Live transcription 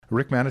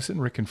Rick Maddison,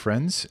 Rick and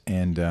Friends,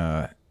 and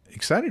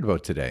excited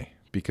about today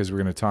because we're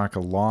going to talk a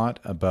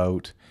lot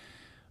about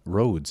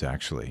roads.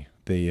 Actually,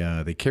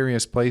 they carry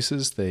us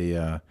places,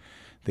 they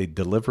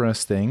deliver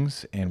us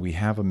things, and we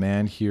have a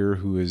man here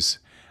who is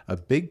a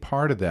big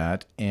part of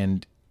that.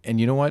 And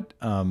you know what?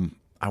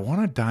 I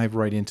want to dive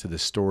right into the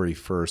story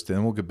first, and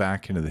then we'll get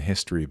back into the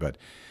history. But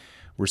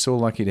we're so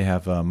lucky to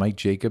have Mike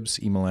Jacobs,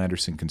 Emil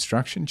Anderson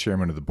Construction,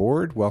 chairman of the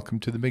board. Welcome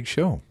to the big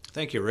show.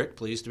 Thank you, Rick.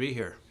 Pleased to be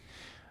here.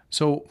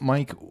 So,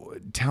 Mike,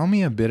 tell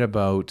me a bit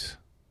about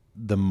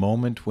the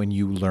moment when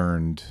you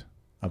learned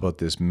about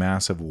this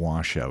massive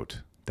washout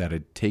that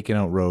had taken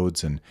out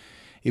roads, and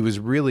it was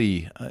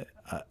really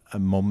a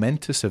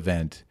momentous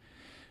event,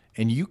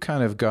 and you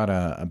kind of got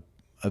a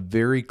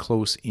very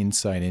close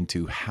insight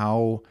into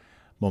how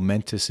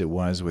momentous it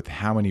was with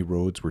how many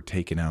roads were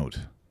taken out.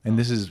 And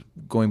this is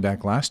going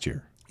back last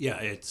year. Yeah,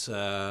 it's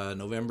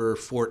November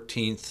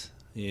 14th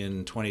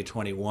in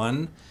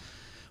 2021.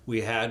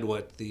 We had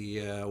what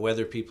the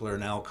weather people are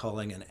now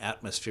calling an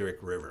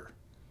atmospheric river.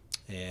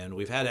 And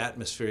we've had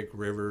atmospheric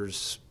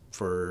rivers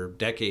for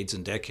decades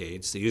and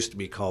decades. They used to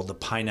be called the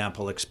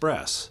Pineapple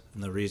Express.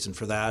 And the reason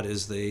for that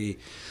is the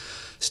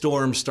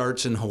storm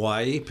starts in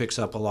Hawaii, picks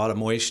up a lot of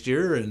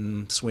moisture,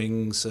 and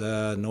swings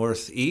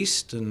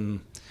northeast and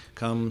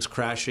comes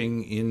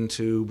crashing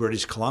into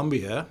British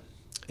Columbia.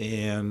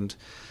 And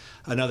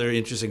another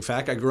interesting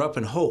fact, I grew up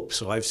in Hope,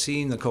 so I've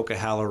seen the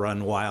Coquihalla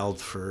run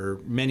wild for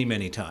many,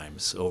 many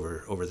times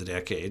over the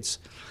decades.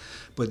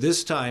 But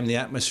this time, the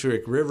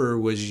atmospheric river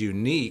was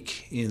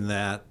unique in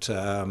that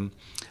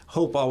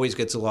Hope always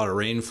gets a lot of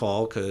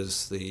rainfall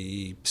because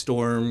the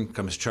storm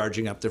comes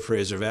charging up the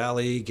Fraser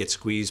Valley, gets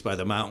squeezed by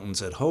the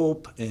mountains at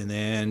Hope, and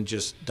then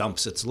just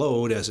dumps its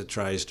load as it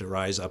tries to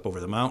rise up over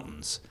the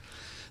mountains.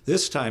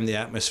 This time, the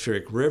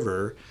atmospheric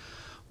river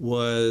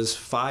was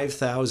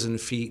 5,000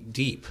 feet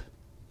deep.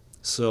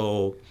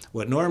 So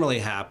what normally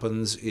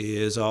happens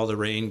is all the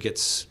rain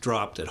gets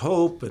dropped at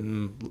Hope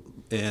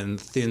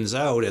and thins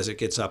out as it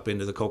gets up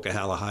into the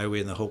Coquihalla Highway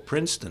and the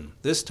Hope-Princeton.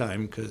 This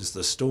time, because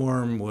the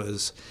storm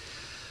was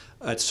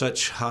at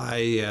such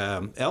high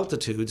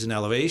altitudes and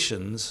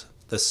elevations,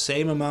 the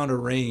same amount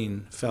of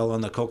rain fell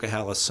on the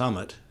Coquihalla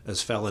summit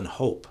as fell in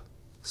Hope.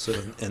 So,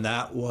 and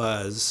that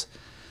was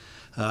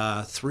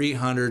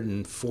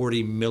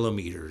 340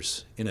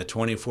 millimeters in a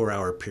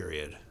 24-hour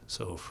period.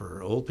 So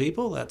for old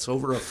people, that's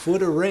over a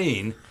foot of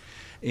rain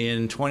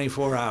in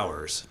 24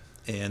 hours.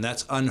 And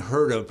that's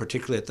unheard of,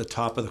 particularly at the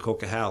top of the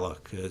Coquihalla,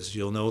 because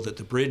you'll know that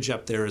the bridge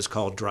up there is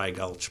called Dry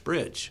Gulch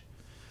Bridge.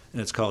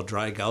 And it's called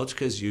Dry Gulch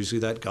because usually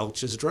that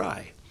gulch is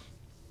dry.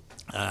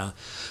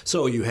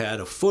 So you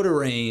had a foot of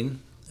rain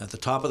at the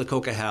top of the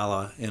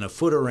Coquihalla and a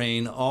foot of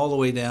rain all the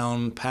way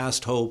down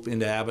past Hope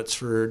into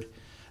Abbotsford,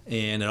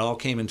 and it all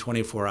came in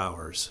 24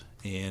 hours.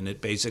 And it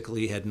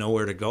basically had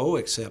nowhere to go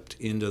except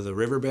into the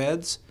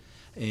riverbeds,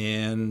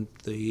 and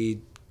the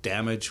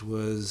damage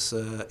was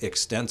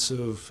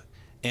extensive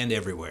and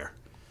everywhere.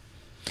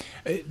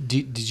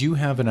 Did you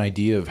have an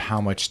idea of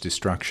how much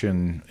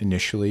destruction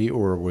initially,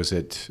 or was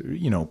it,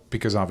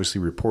 because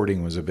obviously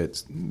reporting was a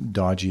bit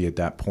dodgy at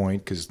that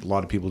point because a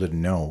lot of people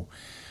didn't know,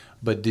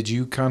 but did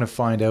you kind of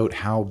find out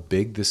how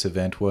big this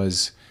event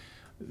was?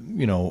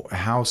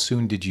 How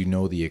soon did you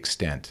know the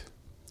extent?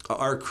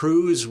 Our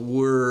crews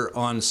were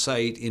on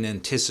site in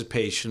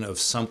anticipation of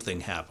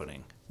something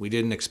happening. We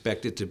didn't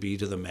expect it to be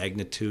to the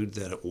magnitude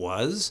that it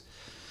was,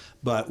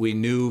 but we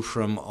knew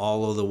from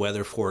all of the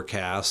weather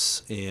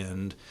forecasts,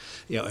 and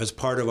as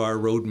part of our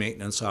road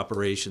maintenance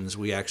operations,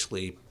 we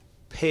actually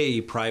pay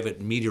private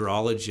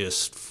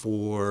meteorologists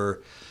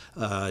for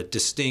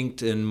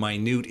distinct and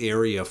minute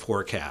area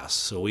forecasts.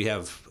 So we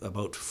have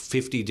about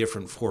 50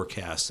 different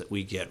forecasts that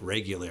we get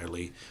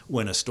regularly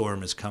when a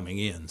storm is coming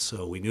in.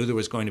 So we knew there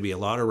was going to be a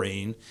lot of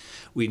rain.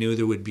 We knew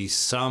there would be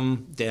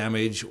some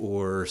damage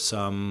or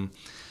some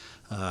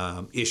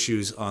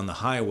issues on the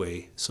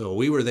highway. So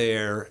we were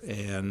there,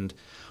 and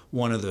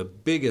one of the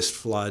biggest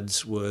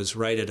floods was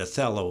right at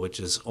Othello, which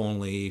is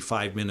only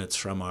 5 minutes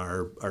from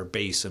our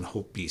base in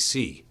Hope,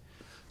 BC.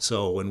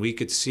 So when we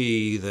could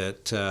see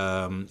that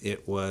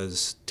it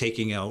was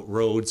taking out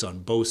roads on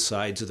both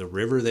sides of the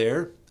river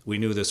there, we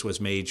knew this was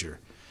major.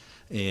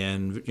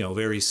 And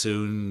very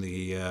soon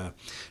the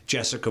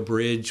Jessica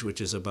Bridge,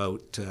 which is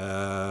about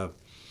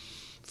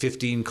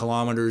 15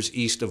 kilometers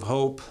east of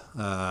Hope,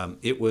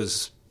 it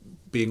was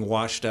being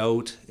washed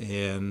out,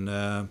 and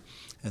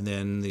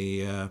then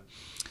the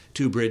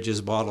two bridges,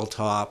 Bottle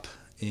Top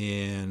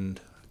and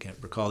I can't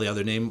recall the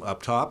other name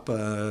up top,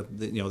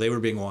 they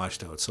were being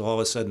washed out. So all of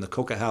a sudden the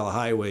Coquihalla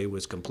Highway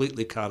was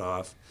completely cut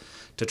off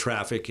to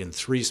traffic in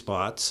 3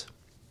 spots.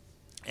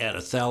 At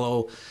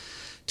Othello,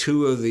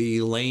 2 of the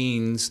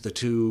lanes, the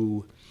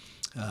 2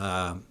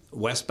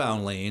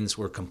 westbound lanes,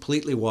 were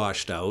completely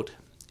washed out,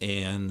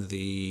 and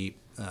the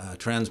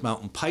Trans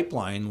Mountain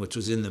Pipeline, which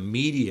was in the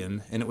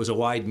median, and it was a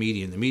wide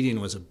median. The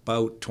median was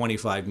about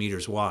 25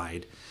 meters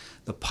wide.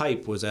 The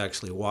pipe was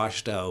actually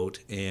washed out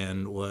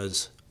and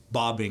was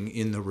bobbing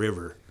in the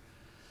river.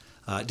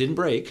 It didn't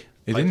break,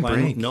 It didn't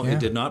break. No, yeah. it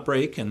did not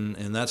break, and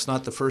that's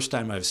not the first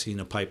time I've seen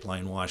a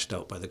pipeline washed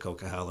out by the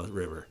Coquihalla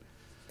River.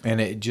 And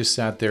it just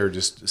sat there,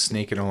 just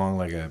snaking along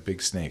like a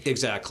big snake.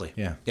 Exactly.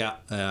 Yeah. Yeah.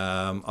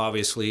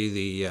 Obviously,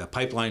 the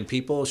pipeline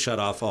people shut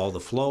off all the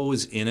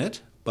flows in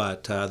it,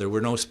 but there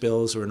were no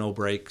spills, there were no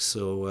breaks.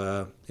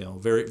 So,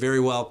 very, very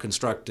well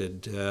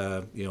constructed,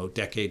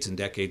 decades and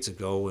decades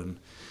ago. And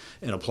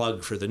a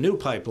plug for the new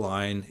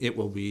pipeline, it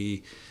will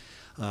be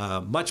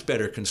much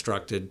better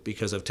constructed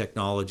because of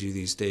technology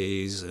these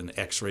days and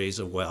x-rays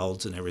of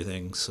welds and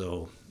everything.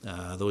 So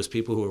those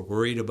people who are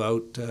worried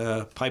about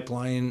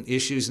pipeline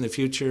issues in the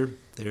future,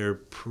 they're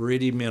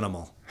pretty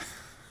minimal.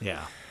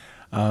 Yeah.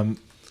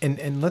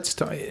 And let's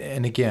talk,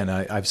 and again,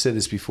 I've said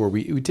this before,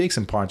 we take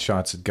some pot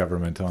shots at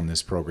government on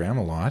this program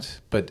a lot,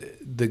 but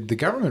the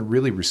government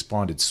really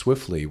responded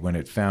swiftly when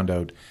it found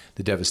out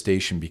the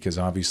devastation, because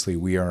obviously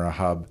we are a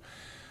hub.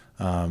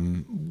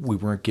 We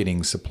weren't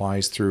getting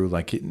supplies through.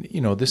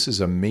 This is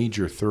a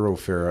major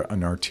thoroughfare,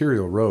 an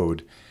arterial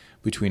road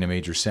between a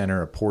major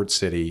center, a port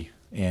city,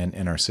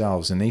 and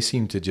ourselves. And they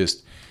seem to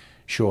just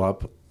show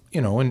up,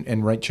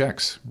 and write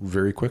checks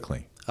very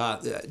quickly.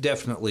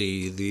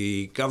 Definitely.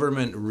 The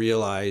government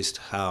realized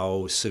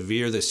how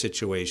severe the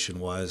situation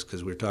was,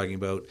 because we're talking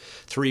about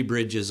 3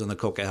 bridges on the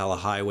Coquihalla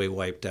Highway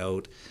wiped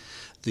out.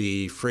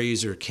 The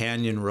Fraser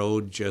Canyon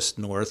Road just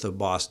north of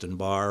Boston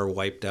Bar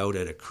wiped out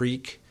at a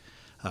creek.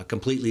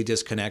 Completely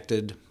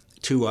disconnected.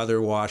 2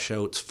 other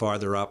washouts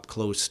farther up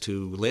close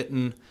to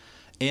Lytton,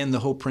 and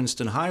the Hope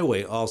Princeton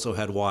Highway also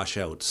had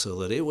washouts, so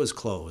that it was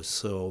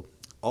closed.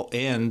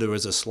 And there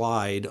was a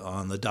slide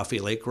on the Duffy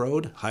Lake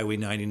Road, Highway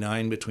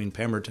 99 between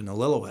Pemberton and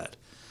Lillooet.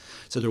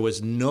 So there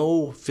was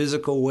no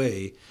physical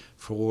way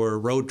for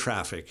road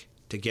traffic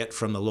to get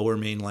from the Lower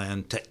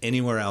Mainland to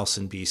anywhere else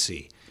in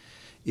BC.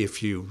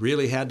 If you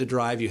really had to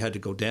drive, you had to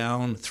go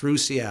down through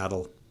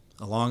Seattle,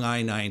 along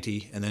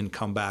I-90, and then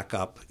come back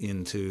up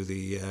into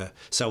the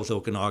South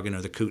Okanagan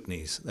or the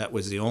Kootenays. That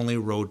was the only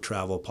road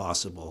travel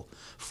possible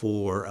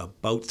for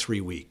about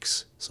 3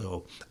 weeks.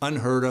 So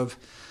unheard of.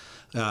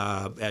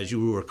 As you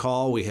will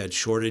recall, we had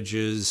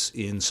shortages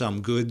in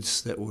some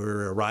goods that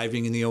were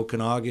arriving in the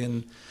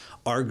Okanagan.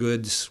 Our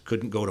goods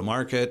couldn't go to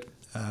market.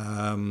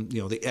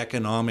 The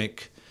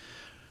economic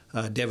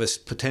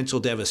potential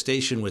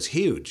devastation was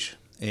huge.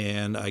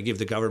 And I give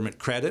the government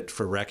credit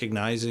for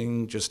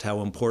recognizing just how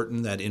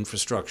important that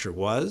infrastructure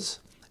was.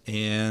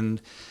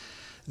 And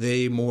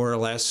they more or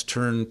less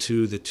turned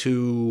to the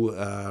 2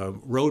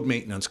 road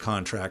maintenance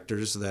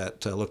contractors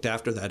that looked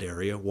after that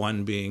area,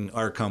 one being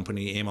our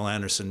company, Emil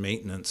Anderson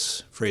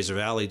Maintenance, Fraser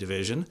Valley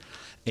Division,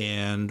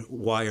 and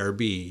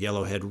YRB,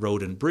 Yellowhead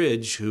Road and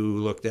Bridge, who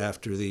looked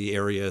after the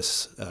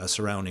areas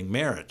surrounding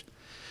Merritt.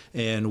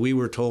 And we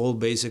were told,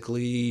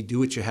 basically, do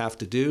what you have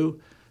to do.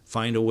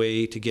 Find a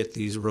way to get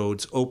these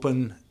roads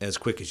open as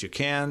quick as you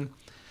can.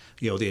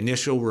 The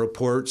initial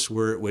reports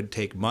were it would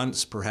take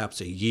months,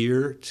 perhaps a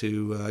year,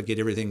 to get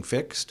everything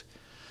fixed.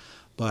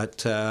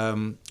 But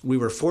we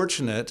were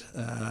fortunate,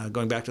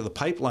 going back to the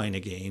pipeline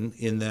again,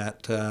 in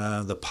that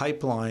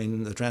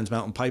the Trans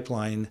Mountain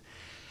Pipeline,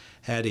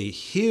 had a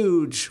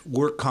huge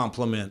work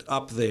complement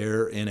up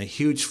there and a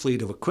huge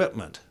fleet of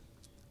equipment.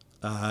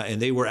 And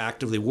they were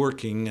actively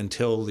working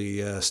until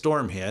the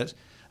storm hit.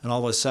 And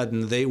all of a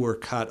sudden, they were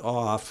cut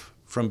off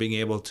from being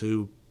able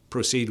to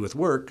proceed with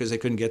work because they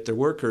couldn't get their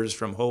workers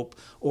from Hope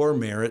or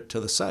Merritt to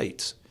the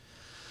sites.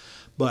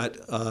 But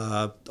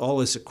all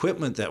this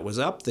equipment that was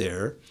up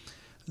there,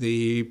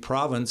 the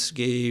province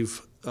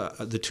gave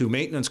the 2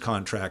 maintenance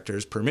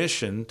contractors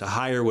permission to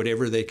hire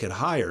whatever they could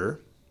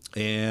hire.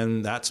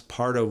 And that's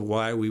part of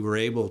why we were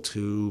able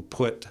to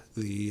put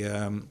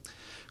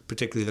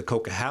particularly the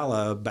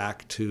Coquihalla,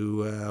 back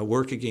to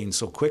work again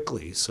so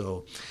quickly.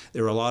 So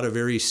there were a lot of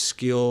very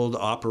skilled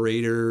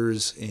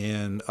operators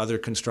and other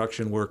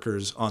construction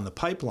workers on the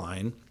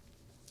pipeline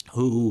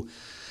who,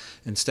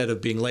 instead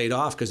of being laid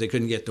off because they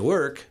couldn't get to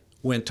work,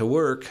 went to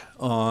work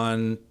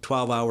on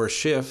 12-hour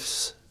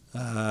shifts,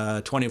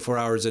 24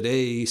 hours a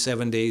day,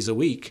 7 days a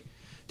week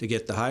to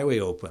get the highway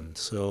open.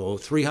 So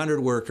 300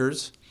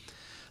 workers,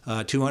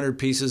 200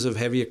 pieces of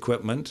heavy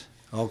equipment,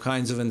 all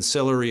kinds of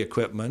ancillary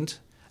equipment,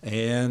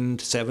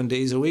 and 7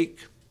 days a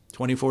week,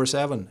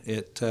 24/7.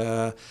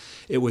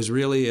 It was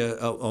really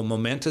a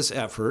momentous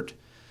effort.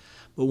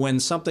 But when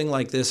something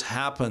like this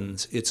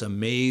happens, it's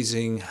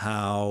amazing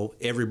how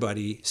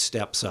everybody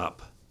steps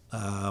up.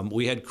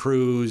 We had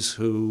crews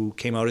who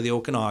came out of the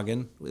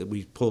Okanagan.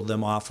 We pulled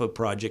them off of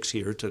projects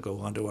here to go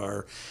onto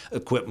our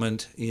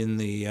equipment in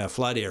the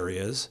flood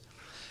areas.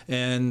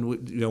 And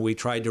we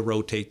tried to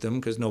rotate them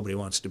because nobody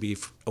wants to be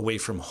away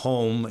from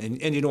home,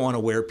 and you don't want to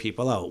wear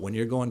people out. When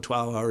you're going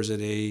 12 hours a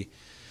day,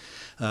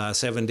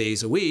 7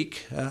 days a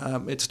week,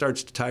 it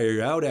starts to tire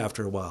you out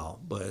after a while.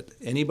 But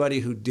anybody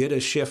who did a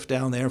shift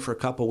down there for a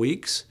couple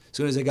weeks, as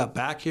soon as they got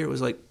back here, it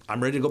was like,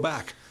 I'm ready to go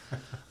back.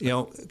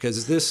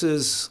 Because this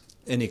is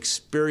an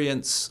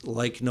experience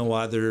like no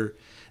other,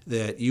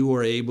 that you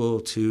are able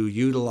to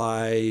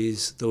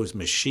utilize those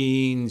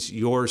machines,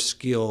 your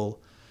skill,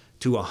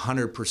 to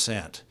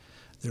 100%.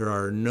 There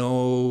are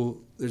no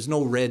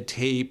red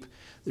tape.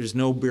 There's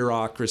no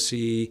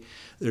bureaucracy.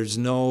 There's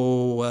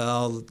no,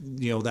 well,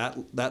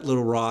 that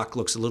little rock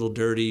looks a little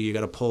dirty. You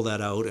got to pull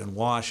that out and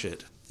wash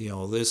it.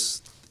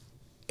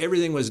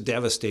 Everything was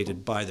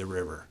devastated by the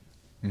river.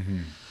 Mm-hmm.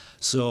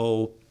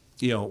 So,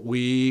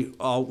 we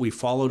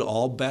followed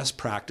all best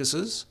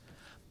practices,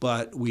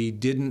 but we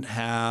didn't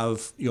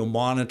have,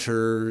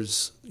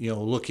 monitors,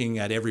 looking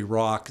at every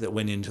rock that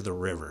went into the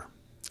river.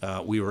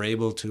 We were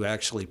able to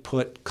actually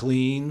put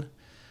clean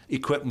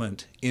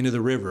equipment into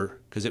the river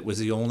because it was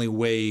the only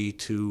way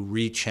to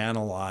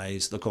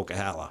rechannelize the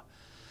Coquihalla.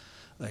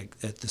 Like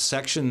at the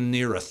section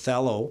near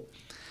Othello,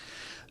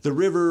 the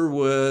river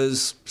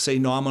was, say,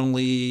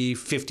 nominally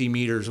 50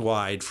 meters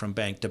wide from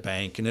bank to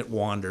bank, and it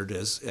wandered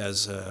as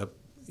a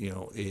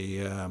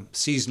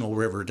seasonal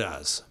river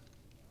does.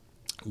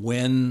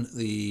 When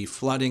the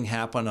flooding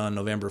happened on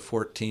November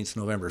 14th,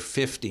 November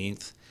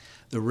 15th,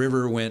 the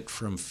river went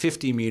from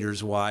 50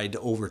 meters wide to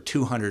over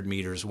 200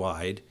 meters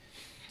wide,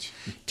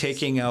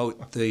 taking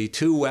out the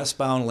two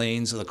westbound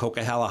lanes of the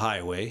Coquihalla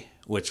Highway,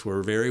 which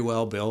were very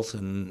well built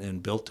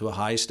and built to a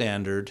high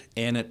standard,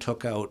 and it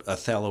took out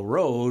Othello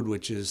Road,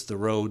 which is the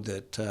road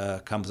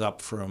that comes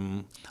up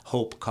from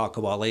Hope,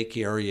 Cockabaw Lake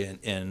area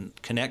and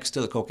connects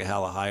to the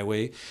Coquihalla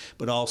Highway,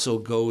 but also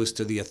goes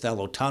to the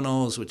Othello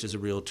Tunnels, which is a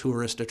real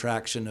tourist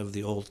attraction of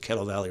the old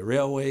Kettle Valley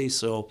Railway.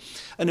 So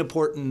an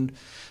important,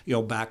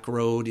 back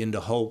road into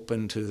Hope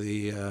and to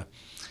the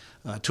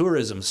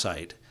tourism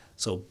site.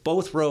 So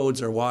both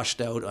roads are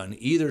washed out on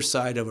either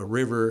side of a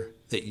river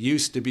that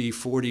used to be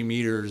 40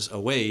 meters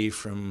away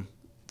from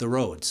the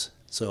roads.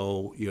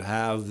 So you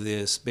have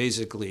this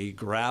basically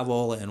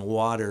gravel and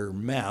water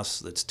mess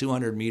that's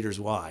 200 meters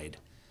wide.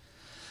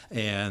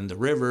 And the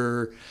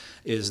river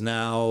is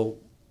now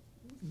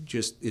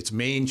its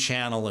main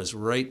channel is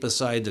right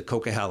beside the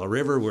Coquihalla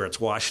River, where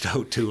it's washed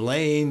out 2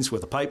 lanes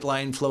with a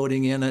pipeline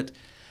floating in it,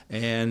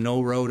 and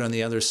no road on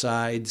the other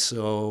side.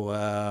 So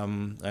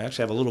I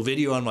actually have a little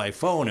video on my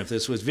phone. If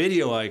this was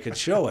video, I could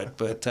show it,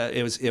 but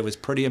it was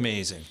pretty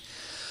amazing.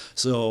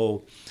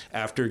 So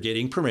after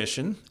getting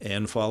permission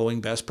and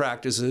following best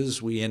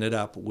practices, we ended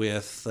up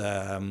with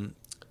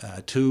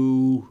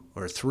 2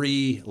 or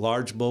 3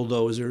 large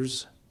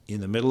bulldozers in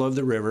the middle of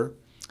the river,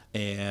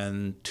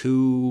 and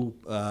 2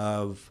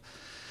 of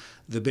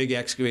the big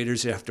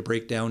excavators you have to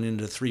break down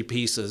into 3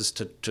 pieces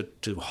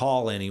to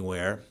haul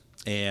anywhere.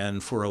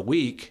 And for a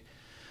week,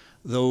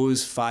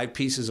 those 5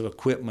 pieces of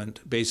equipment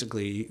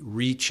basically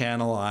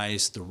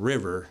rechannelized the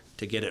river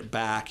to get it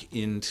back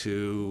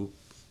into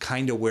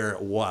kind of where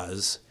it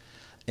was,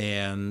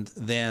 and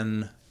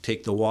then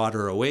take the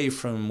water away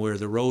from where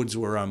the roads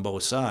were on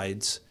both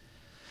sides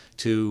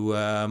to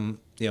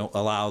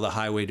allow the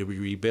highway to be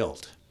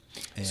rebuilt.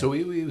 And so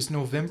it was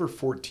November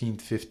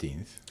 14th,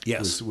 15th.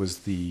 Yes, was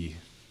the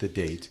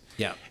date.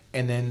 Yeah.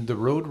 And then the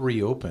road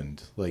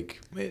reopened,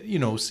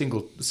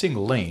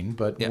 single lane.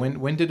 But yeah.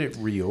 When did it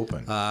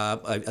reopen?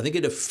 I think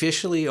it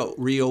officially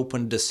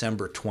reopened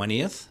December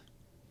 20th.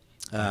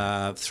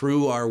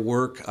 Through our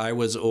work, I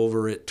was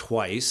over it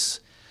twice,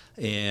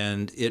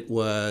 and it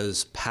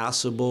was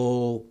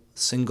passable,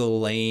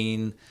 single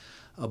lane,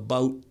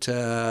 about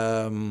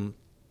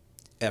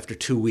after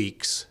 2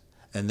 weeks.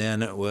 And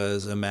then it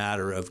was a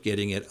matter of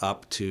getting it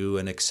up to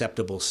an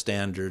acceptable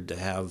standard to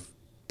have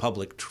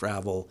public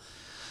travel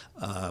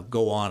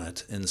go on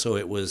it. And so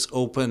it was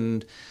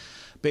opened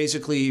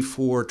basically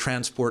for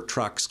transport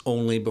trucks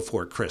only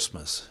before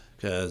Christmas,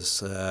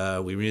 because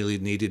we really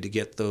needed to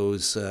get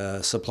those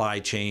supply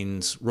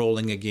chains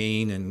rolling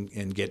again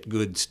and get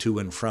goods to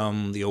and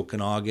from the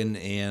Okanagan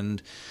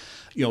and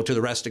to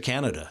the rest of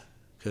Canada,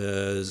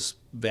 because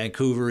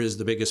Vancouver is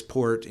the biggest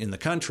port in the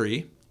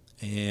country,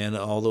 and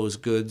all those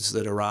goods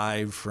that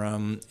arrive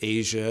from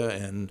Asia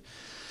and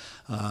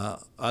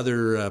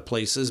other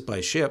places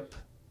by ship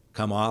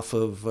come off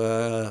of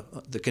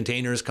the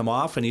containers come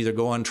off and either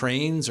go on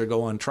trains or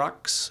go on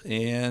trucks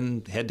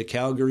and head to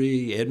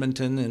Calgary,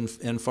 Edmonton,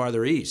 and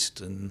farther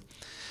east. And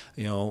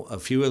a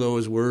few of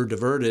those were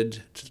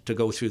diverted to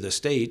go through the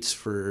States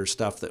for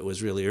stuff that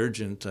was really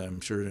urgent,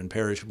 I'm sure, in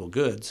perishable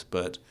goods.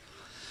 But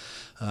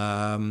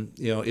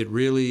it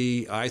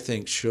really, I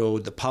think,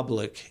 showed the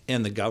public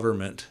and the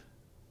government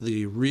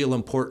the real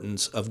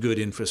importance of good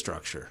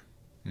infrastructure.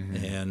 Mm-hmm.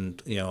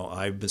 And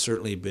I've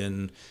certainly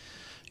been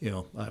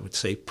I would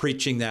say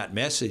preaching that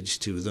message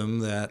to them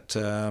that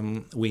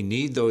we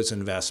need those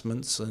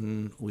investments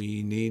and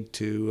we need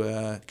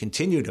to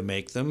continue to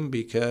make them,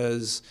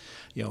 because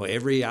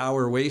every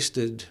hour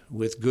wasted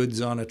with goods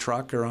on a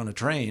truck or on a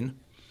train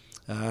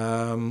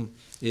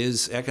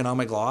is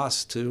economic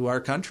loss to our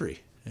country,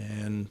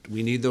 and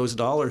we need those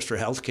dollars for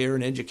healthcare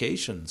and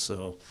education.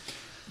 So,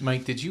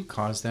 Mike, did you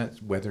cause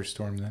that weather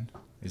storm then?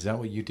 Is that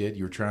what you did?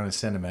 You were trying to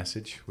send a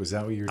message? Was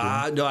that what you were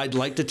doing? No, I'd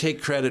like to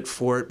take credit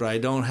for it, but I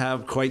don't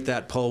have quite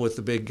that pull with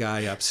the big guy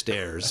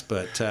upstairs.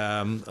 But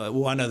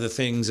one of the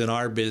things in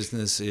our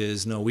business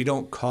is, no, we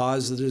don't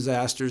cause the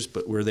disasters,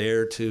 but we're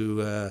there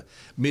to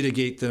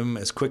mitigate them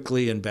as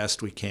quickly and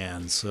best we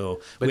can. So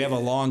we have a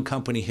long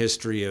company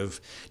history of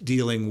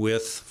dealing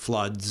with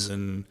floods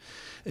and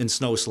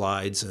snow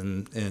slides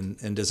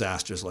and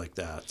disasters like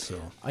that. So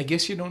I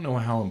guess you don't know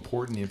how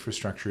important the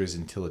infrastructure is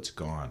until it's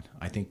gone.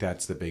 I think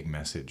that's the big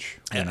message.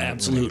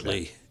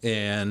 Absolutely.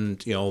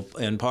 And,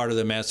 and part of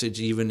the message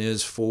even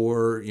is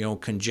for,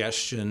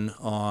 congestion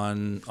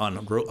on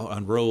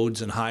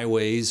roads and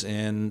highways.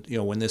 And,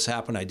 when this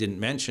happened, I didn't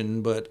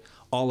mention, but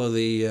all of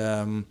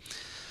the,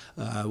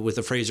 with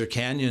the Fraser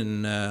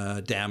Canyon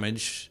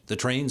damage, the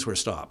trains were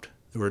stopped.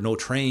 There were no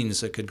trains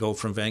that could go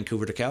from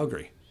Vancouver to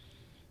Calgary.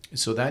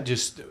 So that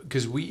just,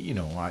 because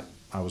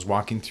I was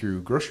walking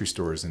through grocery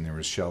stores and there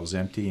was shelves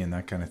empty and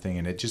that kind of thing.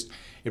 And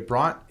it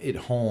brought it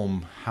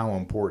home how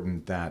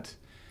important that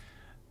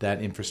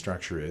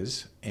infrastructure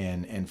is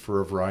and for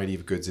a variety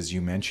of goods, as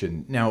you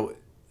mentioned. Now,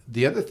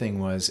 the other thing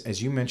was,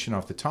 as you mentioned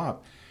off the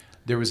top,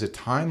 there was a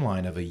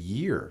timeline of a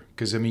year.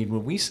 Because,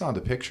 when we saw the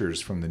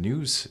pictures from the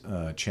news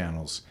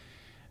channels,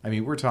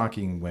 we're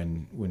talking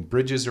when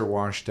bridges are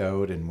washed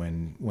out and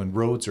when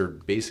roads are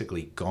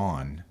basically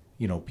gone,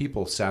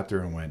 people sat there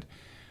and went,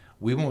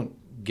 we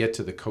won't get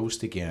to the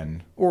coast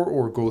again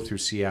or go through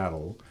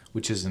Seattle,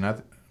 which is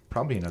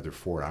probably another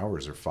 4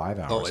 hours or 5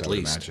 hours, at I would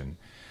least. imagine.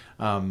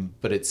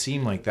 But it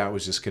seemed like that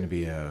was just going to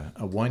be a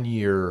 1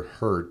 year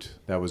hurt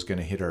that was going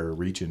to hit our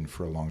region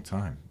for a long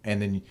time.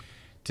 And then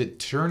to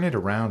turn it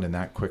around in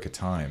that quick a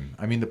time,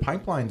 the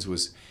pipelines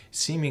was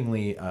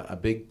seemingly a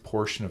big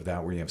portion of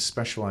that, where you have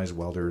specialized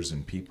welders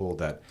and people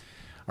that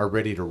are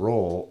ready to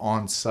roll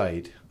on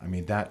site.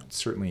 That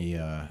certainly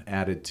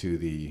added to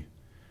the,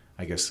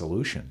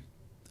 solution.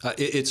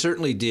 It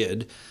certainly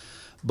did.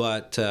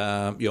 But,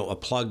 a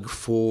plug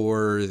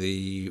for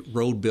the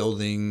road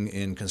building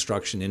and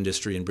construction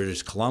industry in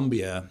British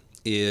Columbia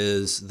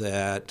is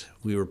that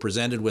we were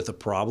presented with a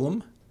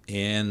problem,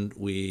 and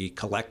we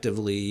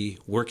collectively,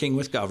 working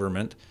with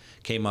government,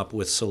 came up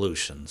with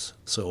solutions.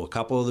 So a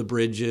couple of the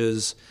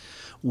bridges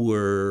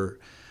were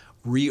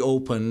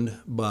reopened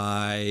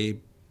by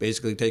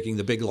basically taking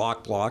the big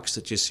lock blocks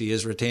that you see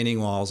as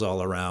retaining walls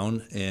all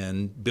around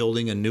and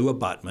building a new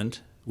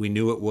abutment. We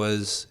knew it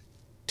was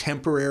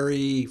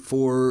temporary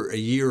for a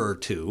year or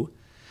two,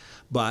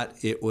 but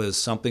it was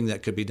something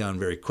that could be done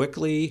very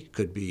quickly,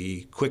 could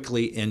be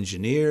quickly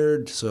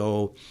engineered.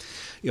 So,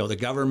 the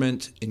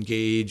government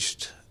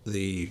engaged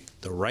the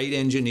right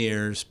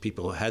engineers,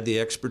 people who had the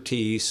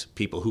expertise,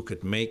 people who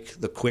could make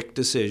the quick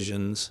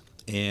decisions,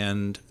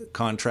 and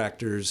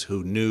contractors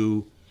who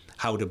knew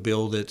how to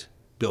build it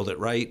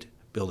right,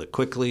 build it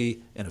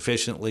quickly and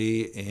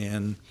efficiently,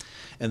 and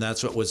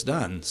that's what was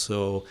done.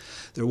 So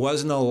there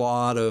wasn't a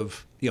lot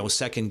of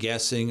second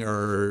guessing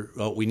or,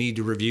 we need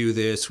to review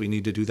this, we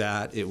need to do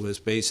that. It was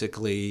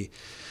basically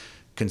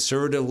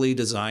conservatively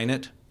design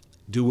it,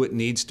 do what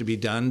needs to be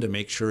done to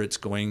make sure it's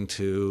going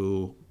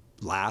to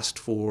last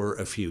for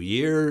a few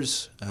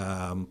years,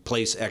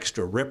 place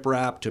extra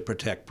riprap to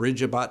protect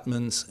bridge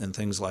abutments and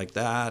things like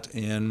that.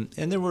 And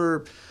there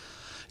were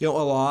a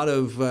lot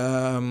of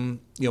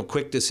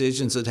quick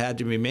decisions that had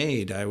to be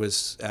made. I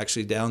was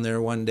actually down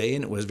there one day,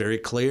 and it was very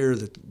clear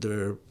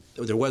that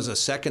there was a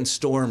second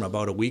storm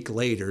about a week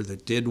later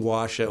that did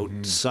wash out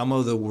some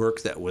of the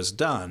work that was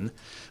done,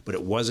 but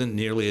it wasn't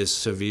nearly as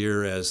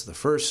severe as the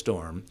first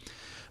storm.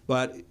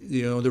 But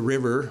the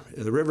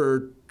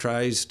river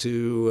tries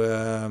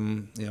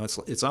to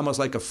it's almost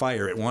like a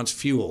fire. It wants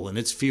fuel, and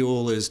its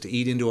fuel is to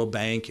eat into a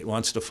bank. It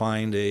wants to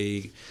find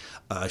a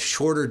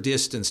shorter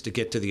distance to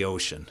get to the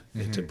ocean,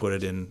 to put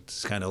it in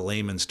kind of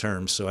layman's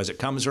terms. So as it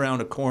comes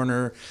around a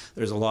corner,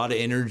 there's a lot of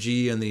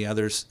energy on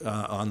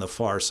the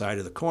far side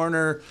of the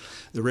corner.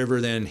 The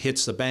river then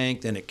hits the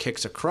bank, then it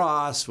kicks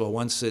across. Well,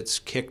 once it's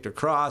kicked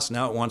across,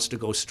 now it wants to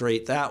go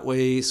straight that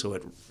way, so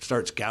it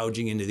starts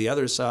gouging into the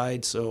other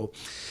side. So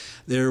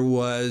there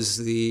was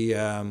the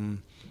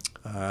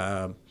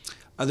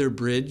other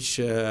bridge,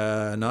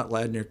 not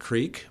Ladner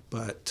Creek,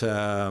 but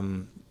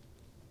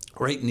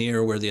right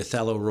near where the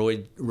Othello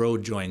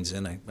Road joins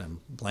in.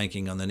 I'm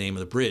blanking on the name of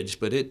the bridge,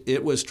 but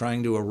it was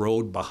trying to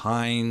erode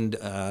behind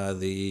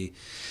the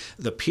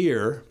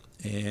pier,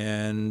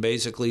 and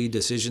basically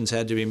decisions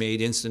had to be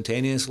made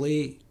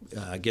instantaneously.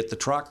 Get the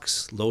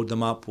trucks, load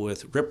them up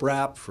with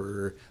riprap.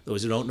 For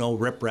those who don't know,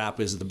 riprap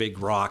is the big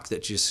rock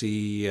that you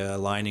see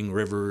lining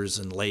rivers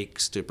and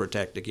lakes to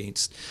protect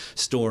against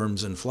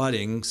storms and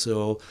flooding.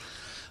 So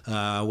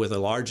with a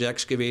large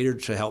excavator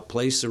to help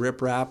place the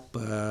riprap,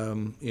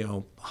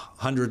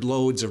 100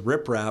 loads of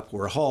riprap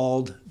were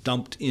hauled,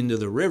 dumped into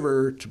the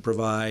river to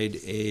provide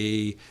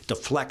a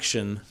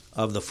deflection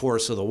of the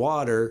force of the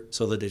water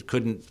so that it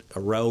couldn't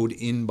erode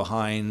in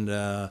behind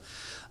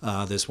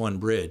this one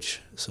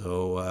bridge.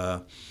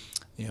 So,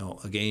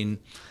 again,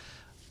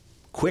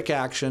 quick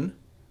action.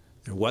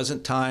 There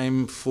wasn't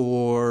time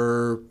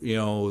for,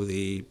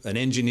 an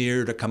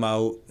engineer to come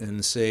out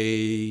and say,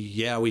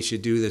 yeah, we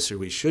should do this or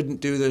we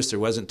shouldn't do this. There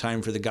wasn't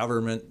time for the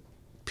government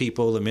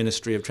people, the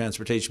Ministry of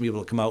Transportation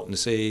people to come out and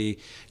say,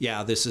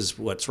 yeah, this is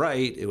what's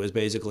right. It was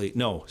basically,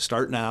 no,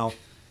 start now,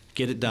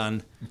 get it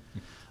done.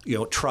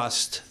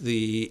 Trust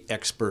the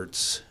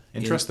experts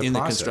and trust the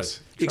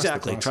process.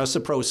 Exactly, trust the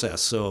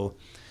process. So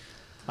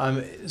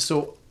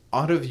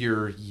Out of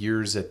your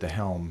years at the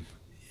helm,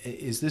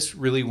 is this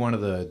really one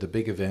of the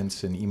big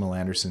events in Emil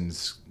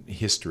Anderson's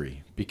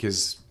history?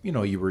 Because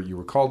you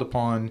were called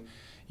upon,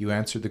 you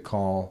answered the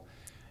call,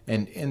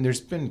 and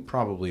there's been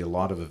probably a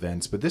lot of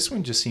events, but this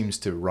one just seems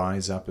to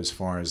rise up as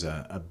far as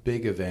a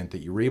big event that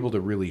you were able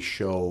to really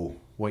show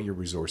what your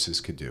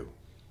resources could do.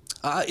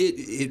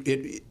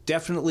 It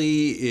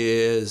definitely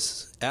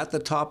is at the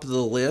top of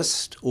the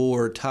list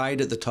or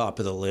tied at the top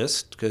of the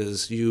list,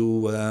 because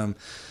you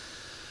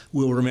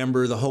will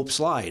remember the Hope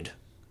Slide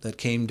that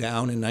came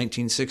down in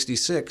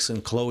 1966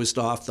 and closed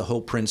off the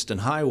Hope-Princeton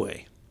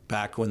Highway,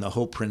 back when the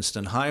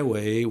Hope-Princeton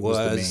Highway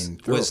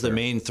was the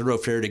main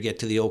thoroughfare to get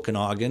to the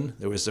Okanagan.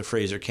 There was the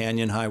Fraser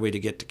Canyon Highway to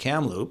get to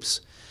Kamloops.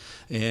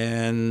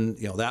 And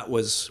that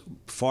was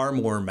far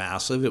more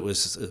massive. It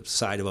was the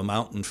side of a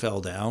mountain fell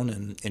down,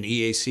 and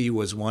EAC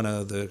was one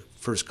of the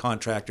first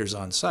contractors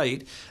on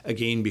site,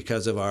 again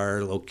because of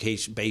our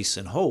location base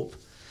in Hope.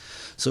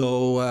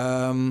 So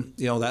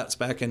that's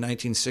back in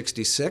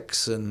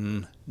 1966,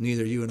 and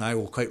neither you and I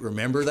will quite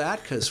remember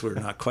that because we're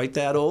not quite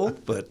that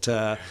old. But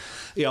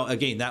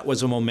again, that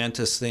was a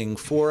momentous thing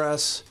for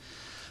us.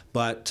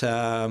 But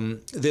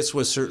this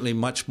was certainly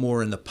much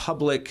more in the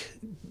public.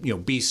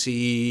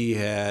 BC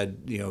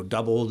had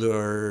doubled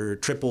or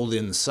tripled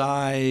in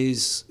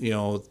size.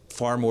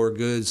 Far more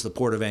goods. The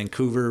Port of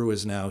Vancouver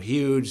was now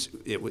huge.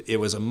 It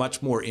was a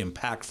much more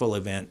impactful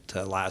event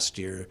last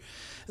year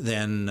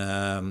than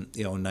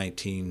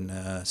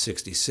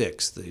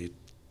 1966. The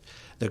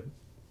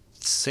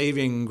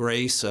saving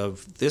grace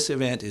of this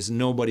event is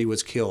nobody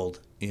was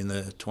killed in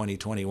the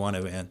 2021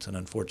 event, and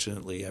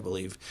unfortunately, I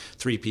believe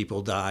 3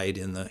 people died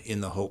in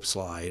the Hope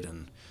Slide,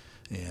 and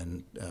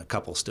a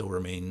couple still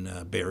remain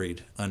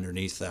buried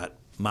underneath that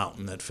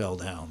mountain that fell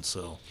down.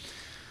 So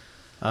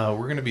we're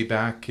going to be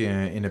back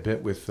in a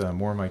bit with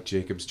more Mike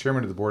Jacobs,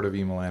 chairman of the board of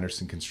Emil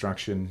Anderson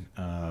Construction.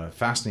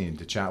 Fascinating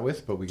to chat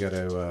with, but we got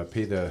to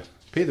pay the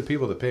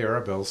people that pay our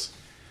bills.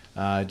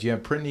 Do you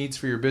have print needs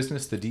for your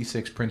business? The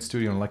D6 Print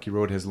Studio on Lucky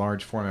Road has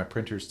large format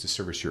printers to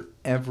service your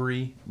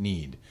every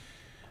need.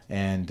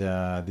 And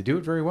they do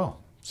it very well.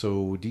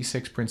 So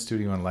D6 Print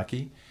Studio on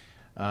Lucky.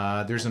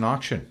 There's an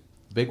auction,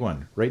 big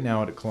one, right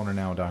now at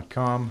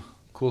clonernow.com.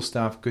 Cool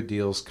stuff, good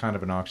deals, kind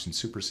of an auction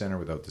supercenter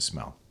without the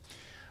smell.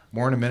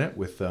 More in a minute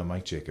with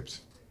Mike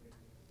Jacobs.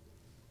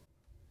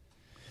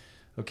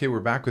 Okay, we're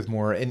back with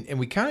more. And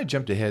we kind of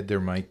jumped ahead there,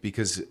 Mike,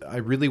 because I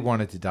really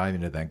wanted to dive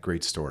into that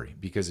great story,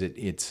 because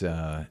it's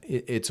a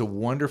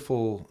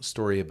wonderful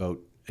story about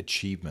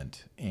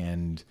achievement.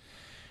 And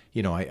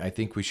I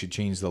think we should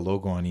change the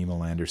logo on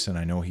Emil Anderson.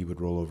 I know he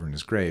would roll over in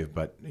his grave,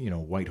 but,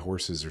 white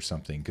horses or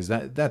something, because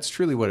that's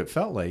truly what it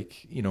felt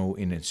like,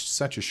 in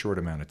such a short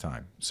amount of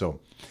time. So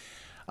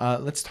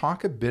let's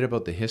talk a bit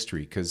about the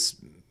history,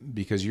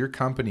 because your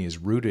company is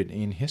rooted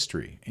in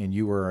history, and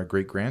you are a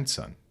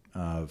great-grandson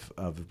of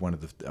one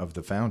of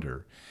the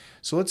founder.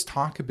 So let's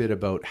talk a bit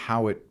about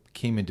how it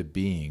came into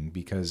being,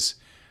 because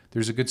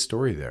there's a good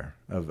story there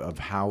of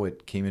how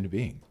it came into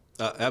being.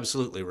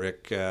 Absolutely,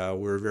 Rick.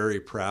 We're very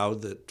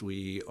proud that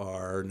we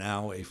are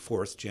now a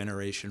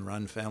 4th-generation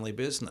run family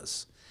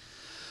business.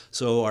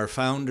 So our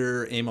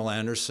founder, Emil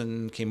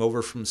Anderson, came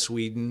over from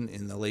Sweden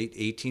in the late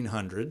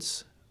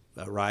 1800s,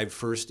 arrived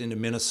first into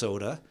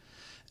Minnesota,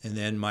 and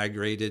then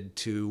migrated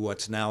to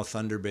what's now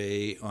Thunder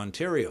Bay,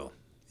 Ontario.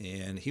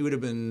 And he would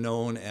have been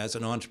known as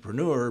an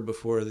entrepreneur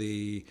before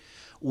the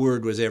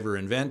word was ever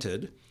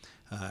invented.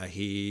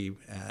 He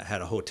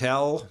had a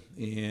hotel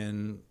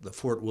in the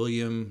Fort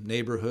William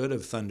neighborhood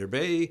of Thunder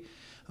Bay.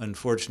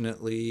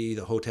 Unfortunately,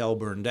 the hotel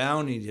burned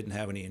down. He didn't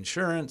have any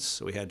insurance,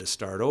 so he had to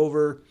start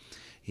over.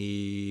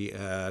 He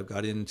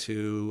got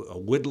into a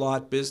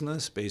woodlot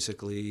business,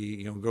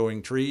 basically,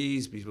 growing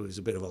trees. He was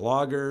a bit of a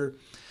logger.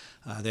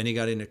 Then he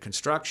got into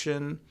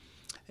construction,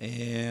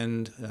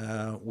 and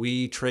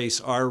we trace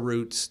our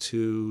roots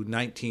to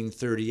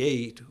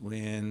 1938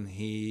 when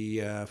he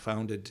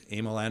founded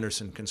Emil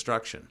Anderson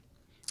Construction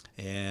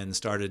and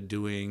started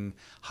doing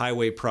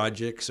highway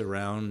projects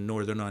around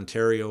northern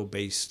Ontario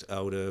based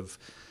out of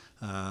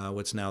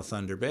what's now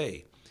Thunder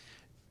Bay.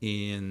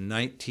 In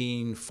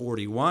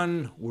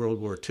 1941, World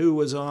War II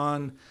was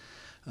on.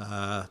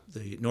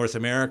 North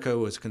America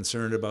was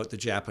concerned about the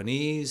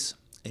Japanese,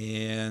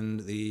 and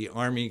the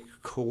Army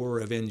Corps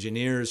of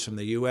Engineers from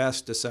the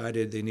U.S.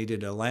 decided they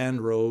needed a land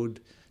road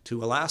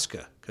to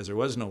Alaska because there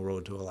was no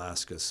road to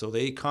Alaska. So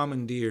they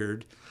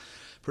commandeered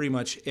pretty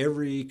much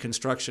every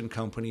construction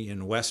company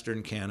in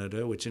Western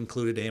Canada, which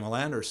included Emil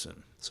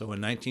Anderson. So in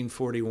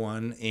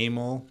 1941,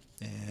 Emil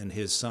and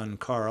his son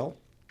Carl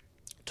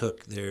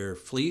took their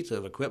fleet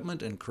of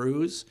equipment and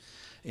crews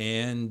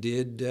and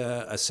did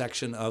a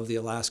section of the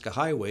Alaska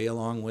Highway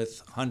along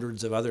with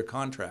hundreds of other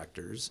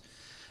contractors.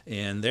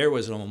 And there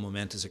was a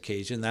momentous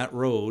occasion. That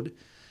road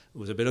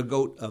was a bit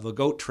of a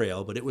goat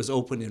trail, but it was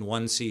open in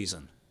one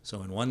season.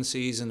 So in one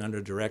season,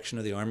 under direction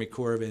of the Army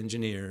Corps of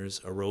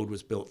Engineers, a road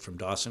was built from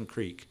Dawson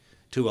Creek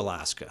to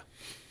Alaska.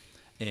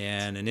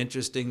 And an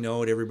interesting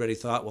note, everybody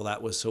thought, well,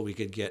 that was so we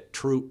could get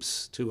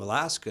troops to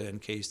Alaska in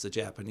case the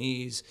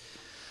Japanese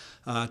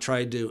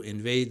tried to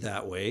invade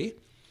that way.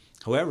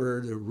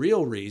 However, the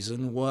real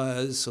reason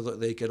was so that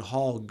they could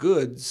haul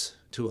goods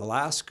to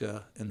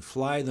Alaska and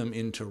fly them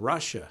into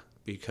Russia,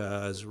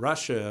 because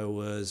Russia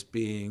was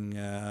being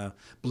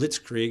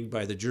blitzkrieged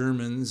by the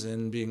Germans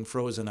and being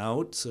frozen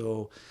out.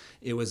 So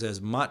it was as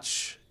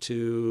much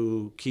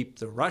to keep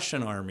the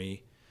Russian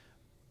army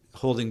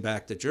holding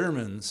back the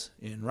Germans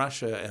in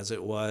Russia as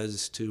it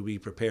was to be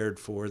prepared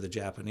for the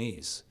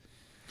Japanese.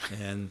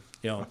 And,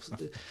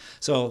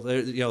 so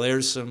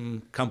there's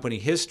some company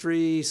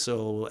history.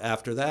 So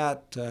after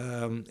that,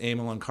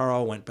 Emil and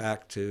Carl went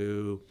back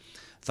to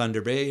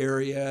Thunder Bay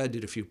area,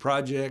 did a few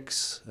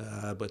projects,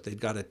 but they'd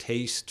got a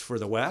taste for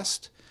the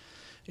West.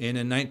 And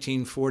in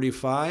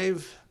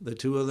 1945, the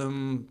two of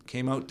them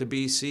came out to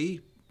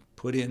BC,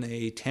 put in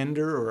a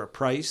tender or a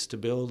price to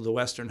build the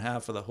western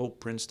half of the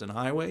Hope-Princeton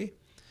Highway.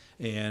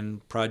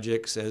 And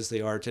projects as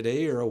they are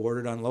today are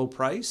awarded on low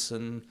price,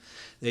 and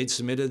they'd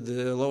submitted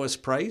the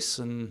lowest price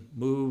and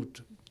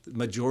moved the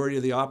majority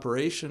of the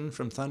operation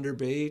from Thunder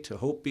Bay to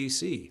Hope,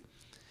 BC.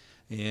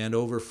 And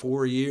over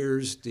 4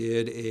 years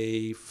did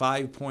a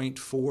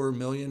 $5.4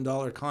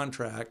 million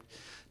contract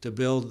to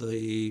build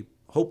the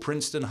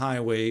Hope-Princeton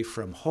Highway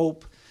from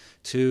Hope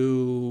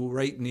to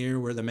right near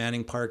where the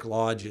Manning Park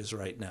Lodge is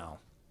right now.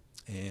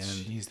 And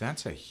jeez,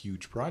 that's a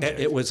huge project.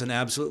 It was an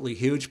absolutely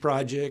huge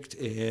project,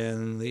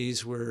 and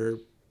these were,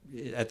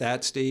 at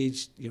that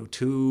stage,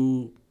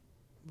 two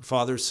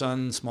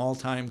father-son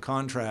small-time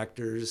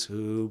contractors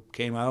who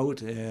came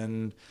out,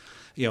 and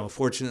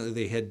fortunately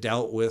they had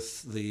dealt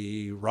with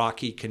the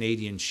rocky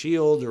Canadian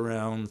Shield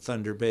around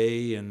Thunder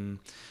Bay and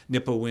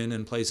Nipawin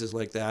and places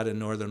like that in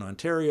northern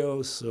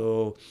Ontario.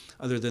 So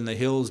other than the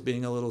hills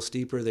being a little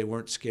steeper, they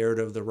weren't scared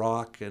of the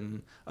rock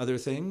and other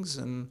things,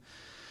 and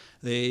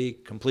they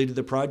completed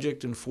the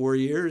project in 4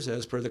 years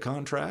as per the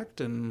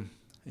contract, and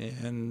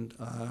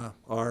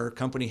our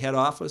company head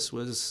office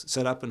was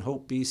set up in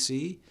Hope,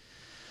 BC,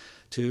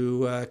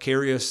 to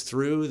carry us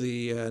through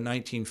the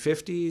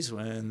 1950s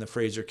when the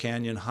Fraser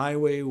Canyon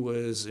Highway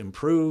was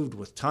improved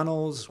with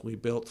tunnels. We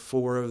built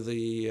 4 of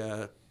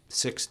the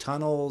 6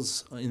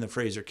 tunnels in the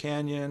Fraser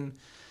Canyon.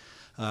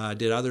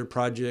 Did other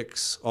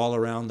projects all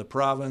around the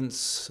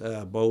province,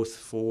 both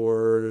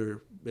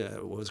for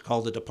what was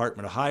called the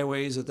Department of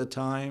Highways at the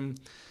time.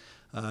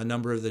 A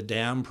number of the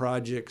dam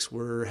projects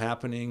were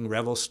happening.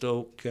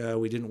 Revelstoke,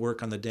 we didn't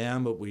work on the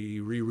dam, but we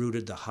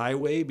rerouted the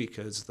highway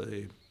because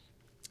the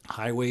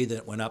highway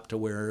that went up to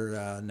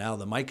where now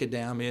the Mica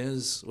Dam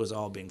was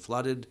all being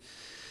flooded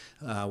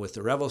with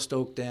the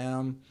Revelstoke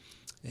Dam.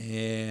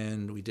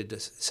 And we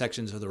did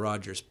sections of the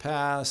Rogers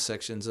Pass,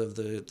 sections of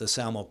the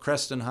Salmo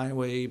Creston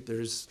Highway.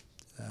 There's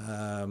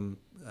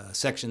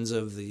sections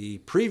of the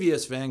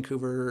previous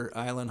Vancouver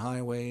Island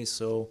Highway.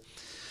 So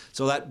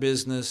that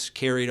business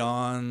carried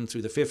on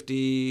through the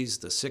 50s,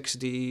 the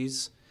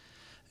 60s.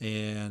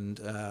 And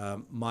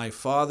my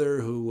father,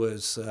 who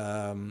was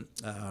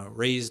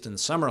raised in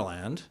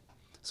Summerland,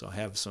 so I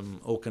have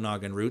some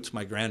Okanagan roots.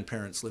 My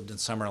grandparents lived in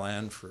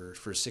Summerland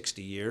for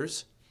 60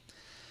 years.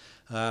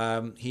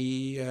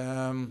 He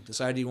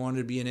decided he wanted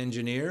to be an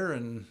engineer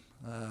and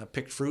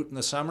picked fruit in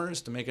the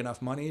summers to make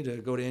enough money to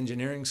go to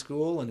engineering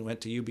school, and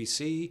went to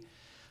UBC,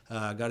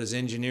 got his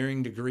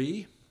engineering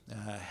degree,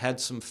 had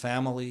some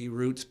family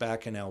roots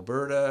back in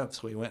Alberta,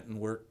 so he went and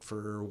worked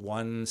for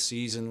 1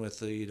 season with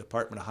the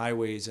Department of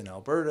Highways in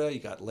Alberta. He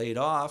got laid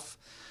off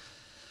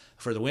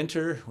for the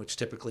winter, which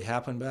typically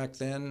happened back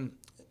then.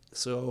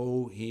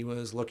 So he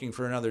was looking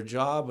for another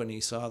job, and he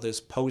saw this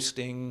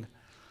posting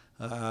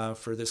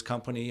for this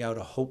company out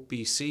of Hope,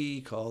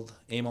 BC called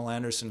Emil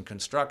Anderson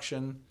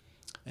Construction.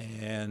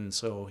 And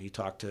so he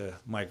talked to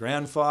my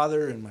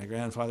grandfather, and my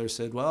grandfather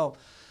said, well,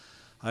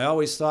 I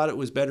always thought it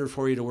was better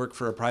for you to work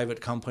for a private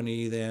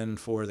company than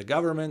for the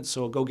government,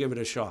 so go give it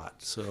a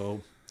shot.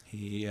 So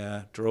he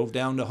drove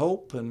down to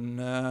Hope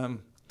and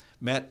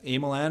met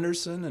Emil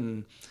Anderson,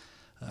 and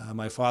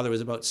my father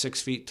was about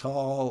 6 feet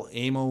tall.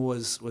 Emil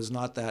was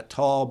not that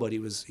tall, but he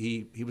was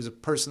a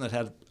person that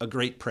had a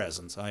great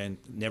presence. I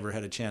never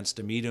had a chance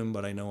to meet him,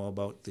 but I know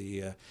about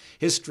the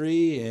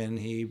history, and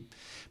he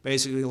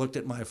basically looked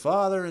at my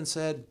father and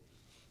said,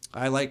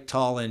 I like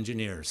tall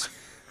engineers.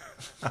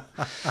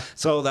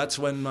 So that's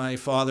when my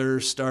father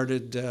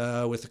started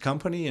with the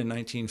company in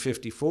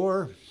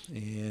 1954,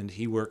 and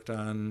he worked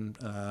on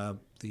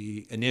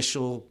the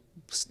initial,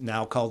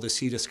 now called the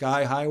Sea to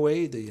Sky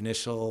Highway, the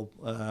initial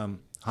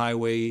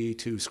highway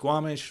to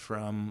Squamish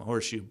from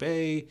Horseshoe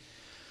Bay.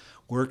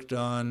 Worked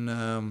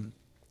on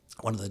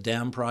one of the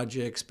dam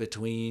projects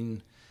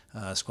between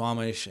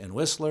Squamish and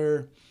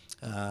Whistler.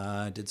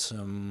 Did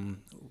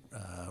some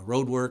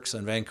road works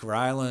on Vancouver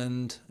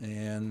Island,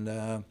 and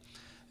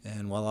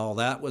while all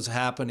that was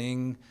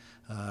happening,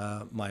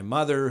 my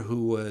mother,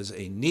 who was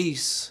a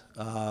niece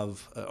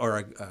of, or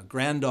a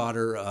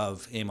granddaughter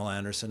of Emil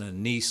Anderson, a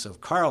niece of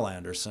Carl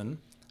Anderson,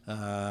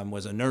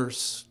 was a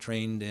nurse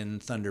trained in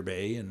Thunder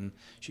Bay, and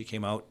she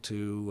came out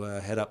to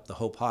head up the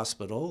Hope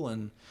Hospital.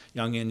 And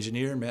young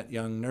engineer met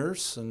young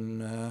nurse,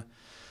 and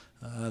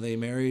they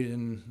married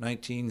in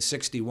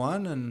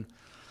 1961, and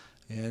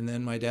And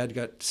then my dad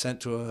got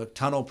sent to a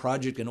tunnel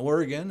project in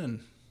Oregon,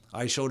 and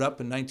I showed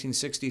up in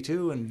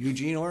 1962 in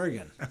Eugene,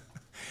 Oregon.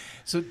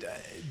 So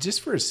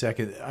just for a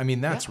second, I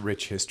mean, that's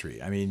rich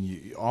history. I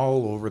mean,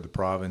 all over the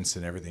province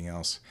and everything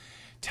else.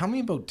 Tell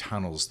me about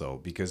tunnels, though,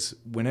 because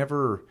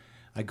whenever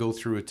I go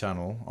through a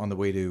tunnel on the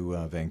way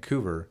to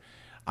Vancouver,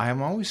 I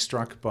am always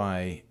struck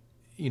by,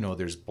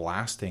 there's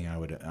blasting, I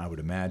would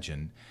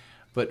imagine.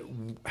 But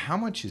how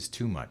much is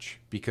too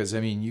much? Because, I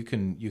mean, you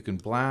can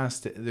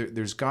blast.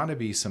 There's got to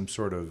be some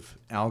sort of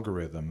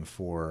algorithm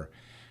for,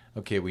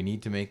 okay, we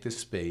need to make this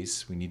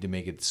space. We need to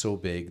make it so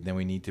big. Then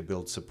we need to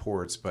build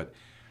supports. But,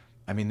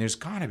 I mean, there's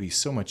got to be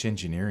so much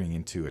engineering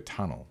into a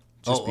tunnel.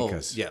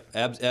 Yeah,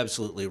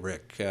 absolutely,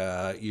 Rick.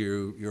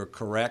 You're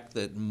correct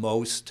that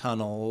most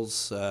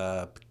tunnels,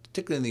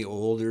 particularly in the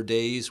older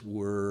days,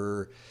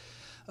 were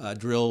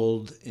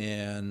drilled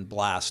and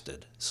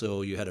blasted.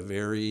 So you had a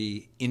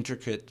very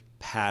intricate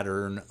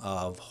pattern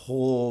of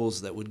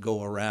holes that would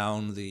go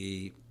around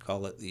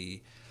call it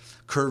the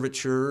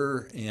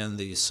curvature and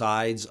the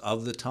sides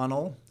of the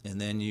tunnel, and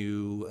then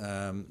you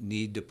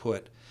need to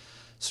put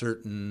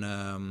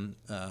certain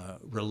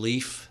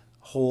relief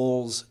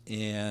holes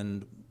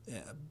and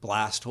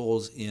blast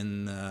holes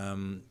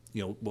in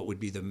what would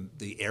be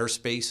the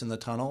airspace in the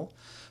tunnel.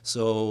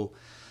 So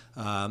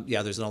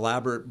there's an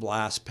elaborate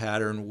blast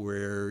pattern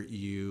where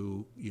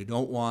you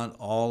don't want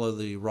all of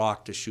the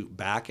rock to shoot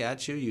back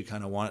at you. You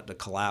kind of want it to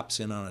collapse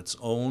in on its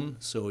own.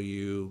 So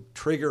you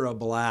trigger a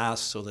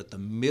blast so that the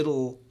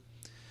middle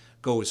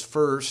goes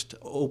first,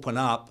 open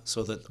up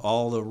so that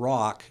all the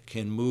rock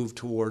can move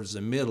towards the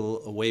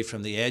middle away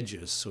from the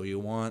edges. So you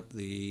want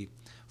the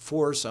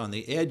force on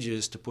the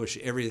edges to push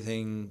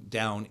everything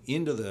down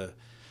into the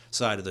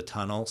side of the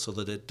tunnel so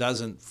that it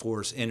doesn't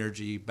force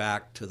energy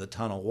back to the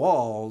tunnel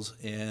walls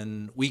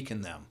and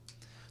weaken them.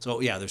 So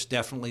there's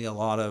definitely a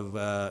lot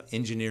of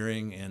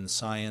engineering and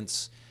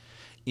science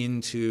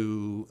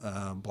into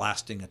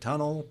blasting a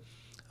tunnel.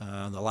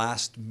 The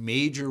last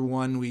major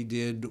one we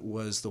did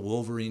was the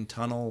Wolverine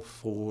Tunnel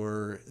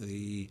for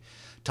the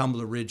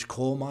Tumbler Ridge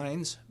coal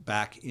mines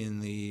back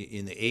in the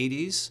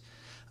 80s.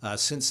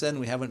 Since then,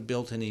 we haven't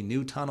built any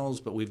new tunnels,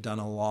 but we've done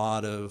a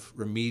lot of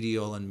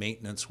remedial and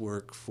maintenance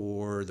work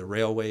for the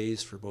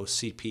railways, for both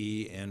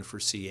CP and for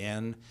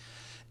CN.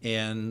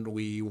 And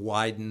we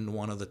widened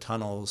one of the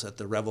tunnels at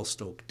the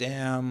Revelstoke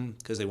Dam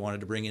because they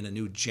wanted to bring in a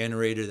new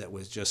generator that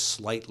was just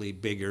slightly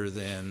bigger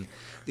than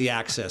the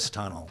access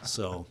tunnel.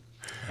 So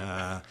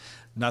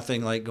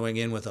nothing like going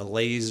in with a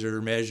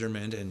laser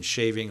measurement and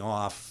shaving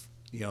off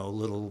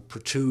little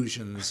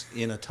protrusions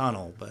in a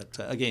tunnel. But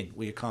again,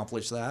 we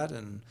accomplished that,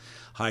 and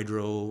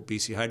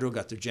BC Hydro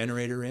got their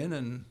generator in,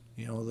 and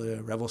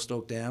the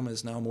Revelstoke Dam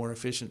is now more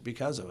efficient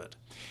because of it.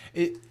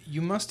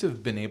 You must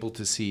have been able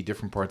to see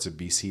different parts of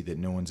BC that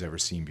no one's ever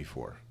seen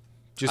before,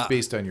 just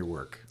based on your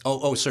work.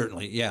 Oh,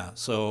 certainly, yeah.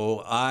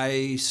 So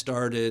I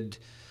started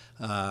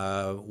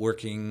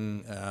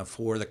working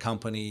for the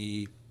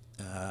company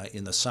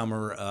in the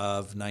summer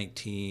of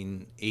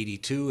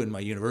 1982 in my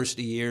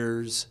university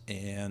years,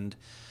 and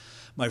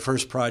my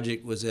first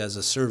project was as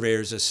a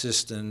surveyor's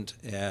assistant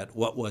at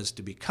what was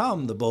to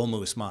become the Bull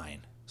Moose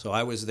mine. So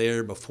I was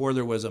there before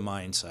there was a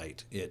mine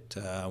site.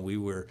 We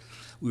were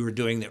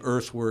doing the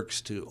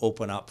earthworks to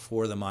open up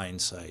for the mine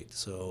site.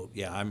 So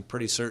I'm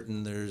pretty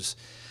certain there's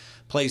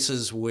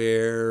places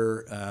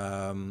where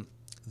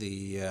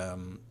the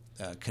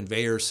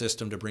conveyor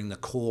system to bring the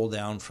coal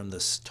down from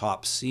the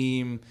top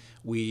seam,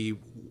 we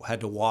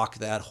had to walk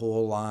that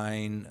whole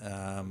line,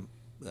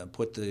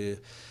 put the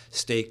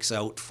stakes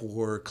out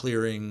for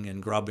clearing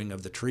and grubbing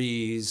of the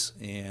trees,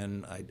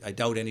 and I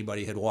doubt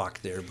anybody had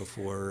walked there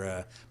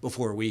before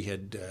we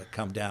had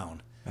come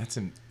down.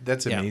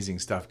 That's amazing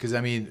stuff, because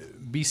I mean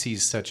BC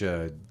is such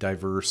a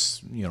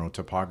diverse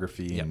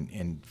topography,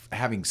 and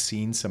having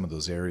seen some of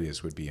those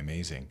areas would be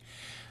amazing.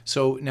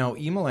 So now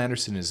Emil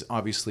Anderson is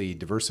obviously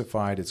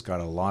diversified. It's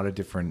got a lot of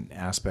different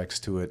aspects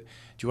to it.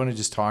 Do you want to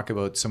just talk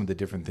about some of the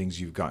different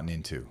things you've gotten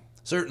into?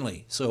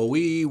 Certainly. So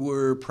we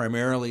were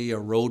primarily a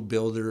road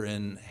builder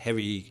and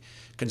heavy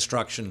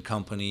construction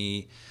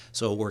company.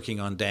 So working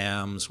on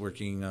dams,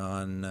 working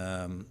on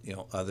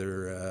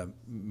other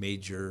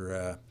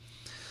major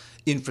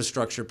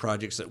infrastructure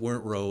projects that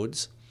weren't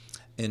roads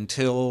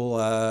until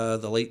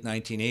the late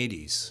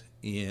 1980s.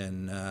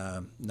 In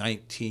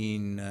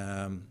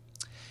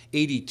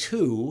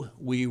 1982,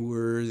 we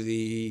were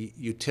the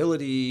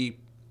utility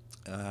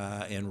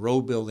and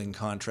road building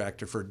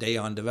contractor for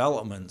Day-On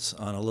Developments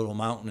on a little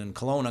mountain in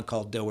Kelowna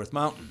called Dilworth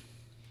Mountain.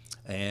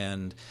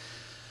 And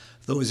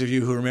those of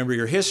you who remember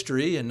your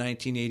history, in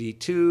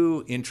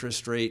 1982,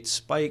 interest rates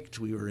spiked.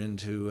 We were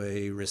into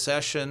a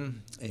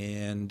recession,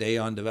 and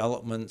Day-On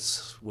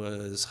Developments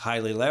was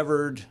highly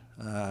levered,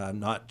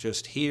 not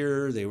just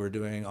here. They were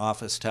doing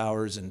office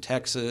towers in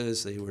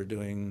Texas. They were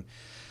doing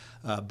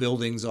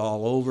buildings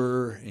all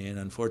over, and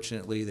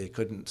unfortunately they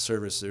couldn't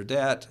service their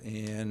debt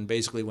and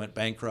basically went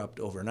bankrupt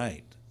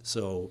overnight.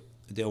 So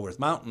the Dilworth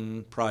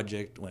Mountain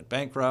project went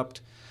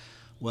bankrupt.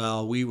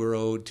 Well, we were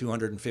owed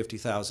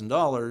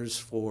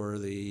 $250,000 for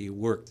the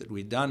work that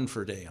we'd done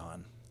for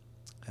Dayon.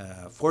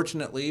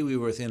 Fortunately, we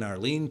were within our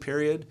lien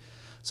period,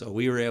 so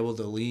we were able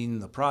to lien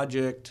the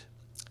project.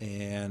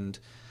 And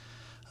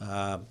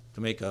to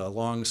make a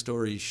long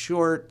story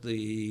short,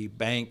 the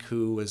bank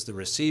who was the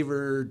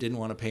receiver didn't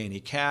want to pay any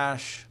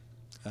cash.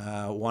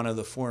 One of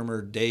the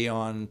former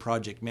Dayon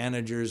project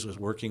managers was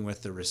working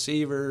with the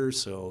receiver,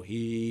 so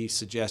he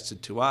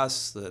suggested to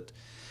us that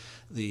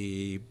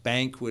the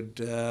bank would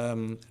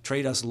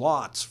trade us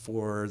lots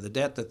for the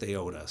debt that they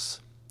owed us.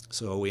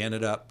 So we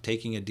ended up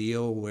taking a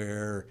deal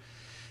where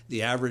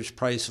the average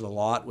price of a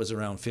lot was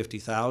around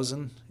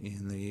 $50,000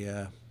 in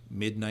the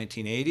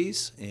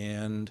mid-1980s,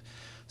 and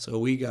so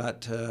we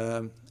got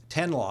 10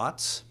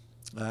 lots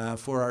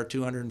for our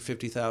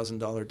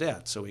 $250,000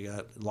 debt. So we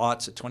got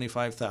lots at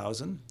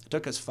 $25,000. It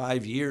took us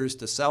 5 years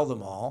to sell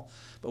them all,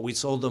 but we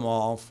sold them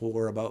all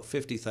for about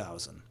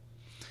 $50,000.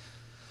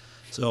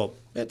 So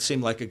it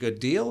seemed like a good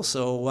deal.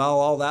 So while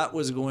all that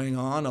was going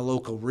on, a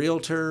local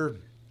realtor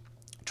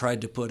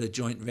tried to put a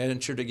joint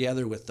venture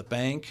together with the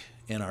bank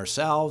and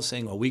ourselves,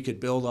 saying, well, we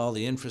could build all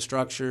the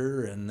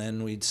infrastructure and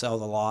then we'd sell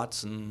the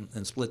lots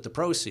and split the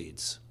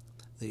proceeds.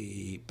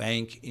 The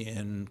bank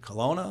in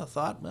Kelowna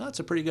thought, well, that's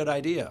a pretty good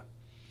idea.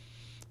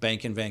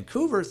 Bank in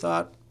Vancouver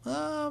thought,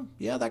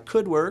 yeah, that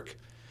could work.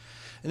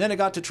 And then it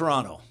got to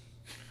Toronto.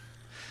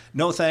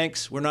 No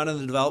thanks, we're not in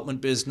the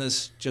development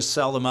business, just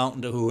sell the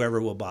mountain to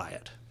whoever will buy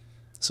it.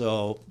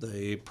 So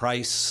the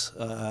price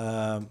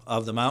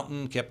of the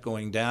mountain kept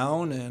going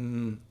down,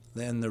 and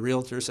then the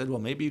realtor said,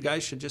 well, maybe you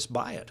guys should just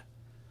buy it.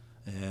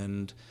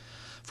 And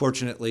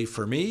fortunately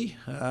for me,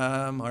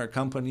 our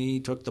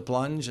company took the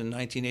plunge in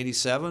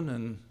 1987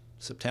 in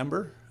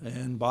September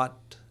and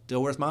bought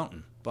Dilworth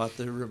Mountain. Bought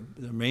the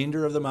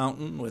remainder of the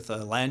mountain with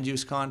a land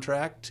use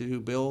contract to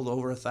build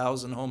over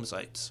 1,000 home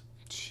sites.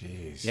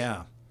 Jeez.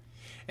 Yeah.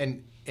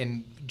 And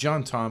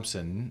John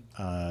Thompson,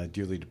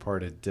 dearly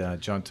departed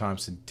John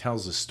Thompson,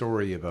 tells a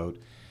story about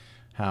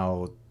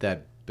how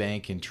that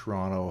bank in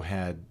Toronto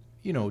had,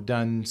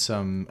 done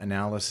some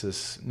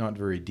analysis, not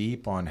very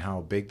deep, on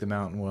how big the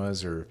mountain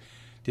was, or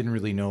didn't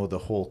really know the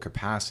whole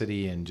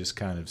capacity, and just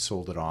kind of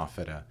sold it off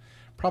at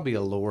probably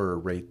a lower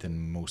rate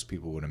than most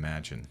people would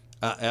imagine.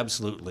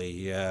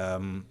 Absolutely. I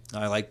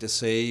like to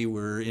say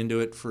we're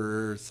into it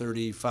for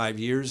 35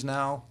 years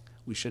now.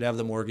 We should have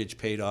the mortgage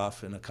paid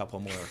off in a couple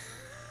more.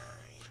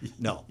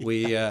 No,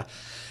 we,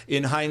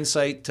 in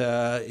hindsight,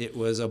 it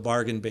was a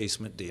bargain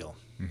basement deal.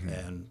 Mm-hmm.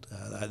 And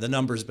the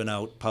number's been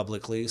out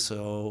publicly,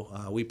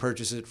 so we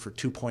purchased it for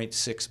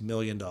 $2.6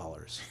 million.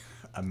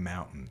 A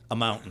mountain. A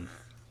mountain.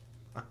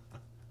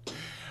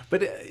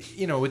 But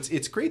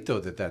it's great though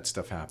that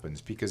stuff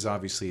happens, because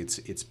obviously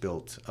it's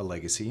built a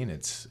legacy, and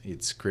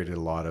it's created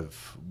a lot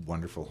of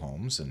wonderful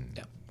homes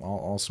and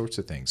all sorts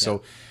of things. Yeah.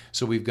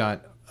 So we've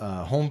got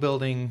home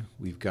building,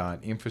 we've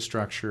got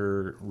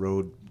infrastructure,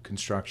 road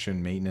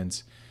construction,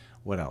 maintenance.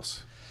 What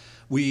else?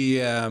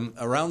 We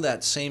around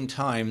that same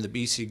time, the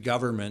BC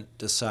government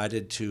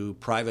decided to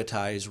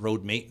privatize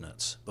road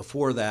maintenance.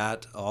 Before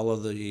that, all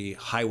of the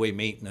highway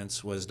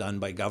maintenance was done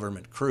by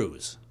government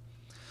crews.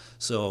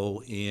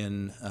 So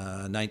in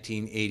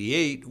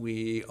 1988,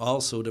 we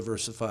also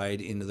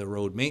diversified into the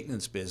road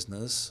maintenance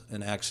business,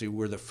 and actually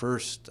were the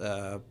first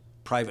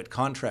private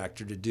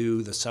contractor to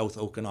do the South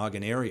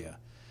Okanagan area.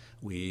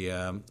 We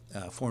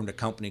formed a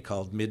company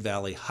called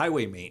Mid-Valley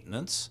Highway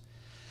Maintenance,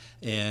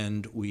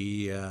 and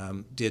we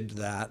did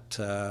that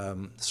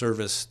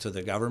service to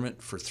the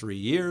government for 3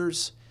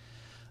 years.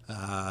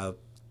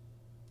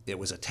 It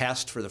was a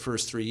test for the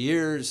first 3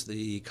 years.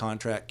 The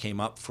contract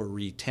came up for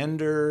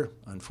retender.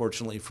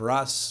 Unfortunately for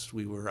us,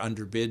 we were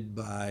underbid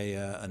by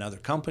another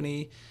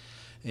company,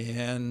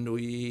 and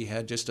we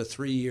had just a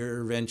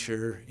 3-year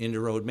venture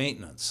into road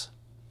maintenance.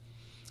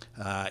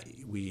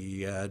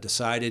 We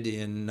decided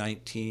in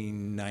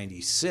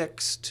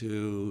 1996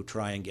 to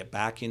try and get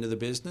back into the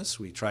business.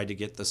 We tried to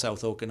get the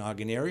South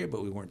Okanagan area,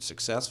 but we weren't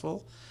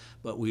successful.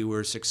 But we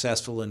were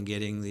successful in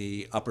getting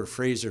the Upper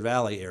Fraser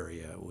Valley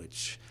area,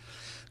 which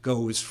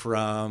goes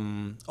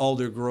from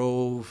Alder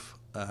Grove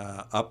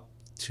up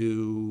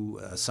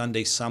to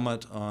Sunday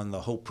Summit on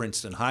the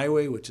Hope-Princeton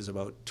Highway, which is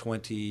about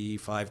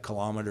 25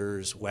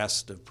 kilometers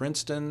west of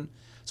Princeton.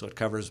 So it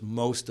covers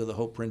most of the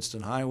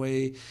Hope-Princeton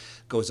Highway,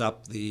 goes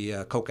up the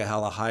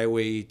Coquihalla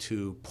Highway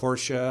to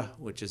Portia,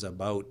 which is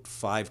about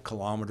 5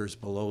 kilometers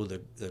below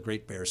the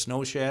Great Bear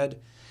Snowshed.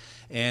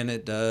 And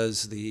it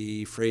does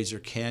the Fraser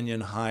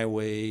Canyon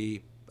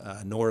Highway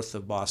north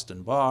of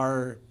Boston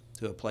Bar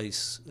to a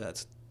place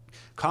that's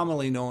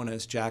commonly known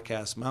as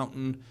Jackass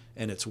Mountain,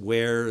 and it's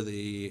where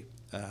the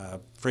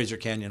Fraser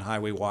Canyon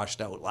Highway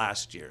washed out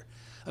last year.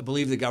 I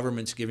believe the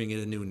government's giving it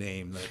a new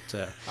name.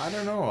 That I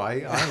don't know.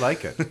 I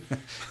like it.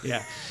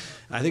 Yeah.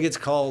 I think it's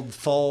called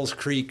Falls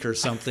Creek or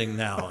something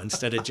now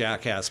instead of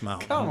Jackass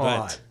Mountain. Come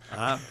on.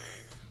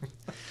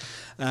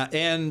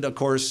 And of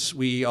course,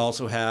 we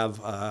also have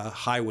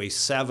Highway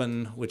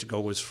 7, which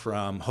goes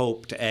from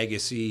Hope to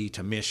Agassiz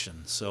to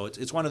Mission. So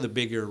it's one of the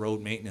bigger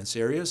road maintenance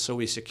areas. So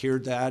we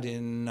secured that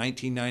in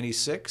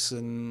 1996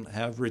 and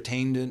have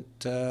retained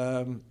it.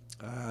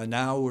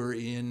 Now we're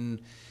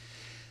in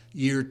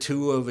year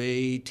 2 of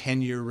a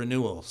 10-year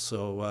renewal.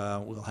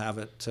 So we'll have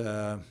it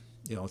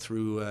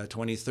through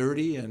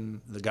 2030,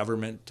 and the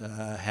government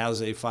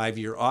has a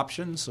 5-year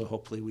option. So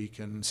hopefully we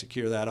can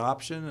secure that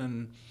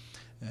option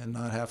and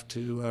not have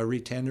to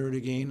retender it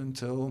again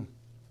until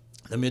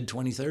the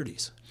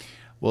mid-2030s.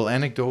 Well,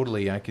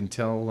 anecdotally, I can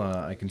tell,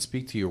 I can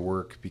speak to your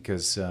work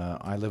because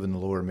I live in the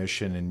Lower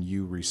Mission, and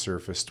you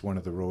resurfaced one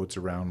of the roads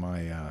around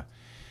my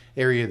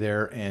area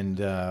there,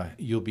 and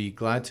you'll be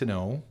glad to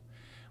know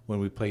when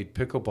we played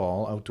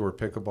pickleball, outdoor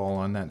pickleball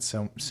on that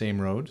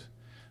same road,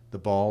 the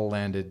ball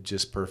landed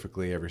just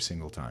perfectly every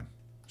single time.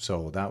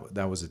 So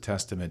that was a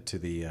testament to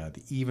the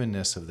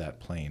evenness of that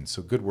plane.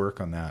 So good work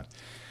on that.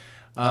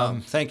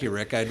 Thank you,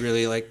 Rick. I'd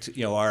really like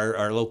to,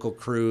 our local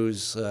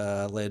crews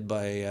led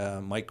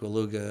by Mike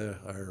Waluga,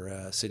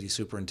 our city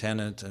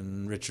superintendent,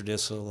 and Richard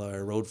Issel,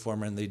 our road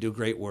foreman. They do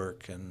great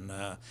work. And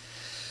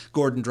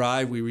Gordon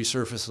Drive, we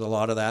resurfaced a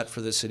lot of that for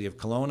the city of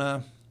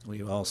Kelowna.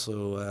 We've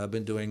also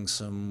been doing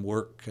some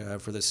work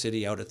for the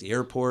city out at the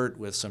airport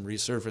with some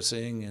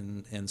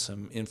resurfacing and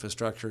some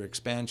infrastructure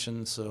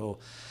expansion. So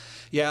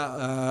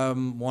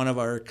one of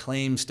our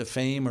claims to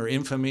fame or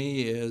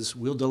infamy is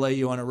we'll delay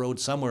you on a road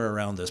somewhere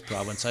around this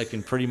province. I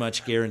can pretty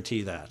much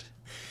guarantee that.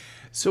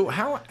 So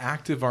how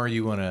active are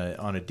you on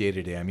a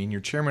day-to-day? I mean, you're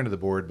chairman of the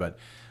board, but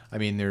I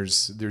mean,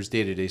 there's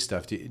day-to-day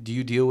stuff. Do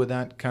you deal with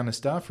that kind of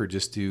stuff or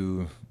just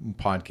do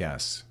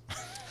podcasts?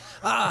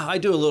 I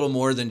do a little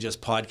more than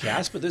just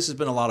podcasts, but this has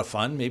been a lot of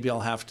fun. Maybe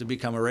I'll have to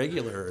become a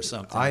regular or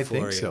something. I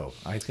think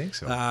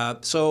so.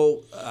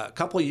 So a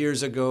couple of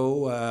years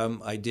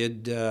ago, I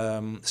did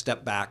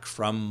step back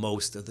from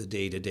most of the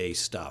day-to-day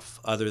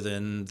stuff, other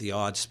than the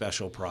odd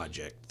special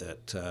project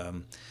that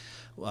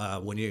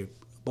when you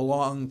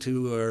belong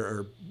to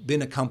or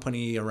been a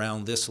company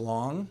around this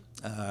long,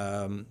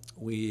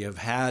 we have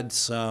had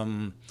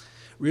some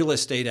real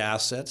estate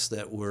assets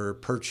that were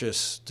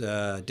purchased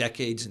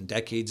decades and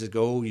decades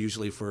ago,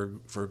 usually for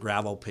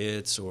gravel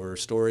pits or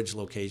storage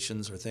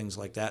locations or things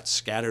like that,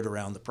 scattered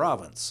around the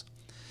province.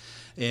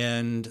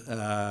 And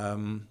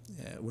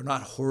we're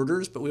not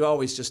hoarders, but we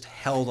always just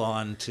held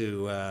on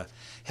to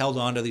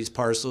these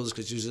parcels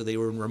because usually they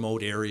were in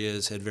remote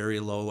areas, had very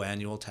low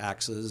annual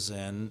taxes,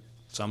 and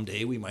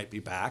someday we might be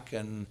back.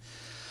 And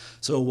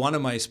so one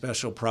of my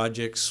special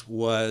projects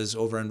was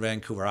over in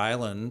Vancouver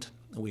Island.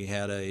 We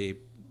had a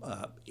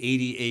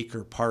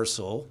 80-acre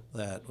parcel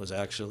that was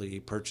actually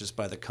purchased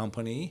by the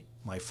company.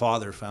 My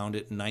father found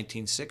it in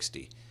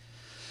 1960.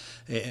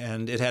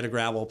 And it had a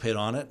gravel pit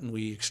on it, and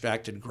we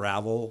extracted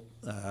gravel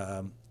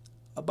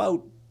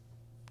about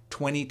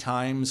 20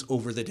 times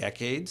over the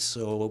decades.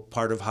 So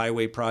part of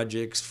highway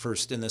projects,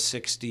 first in the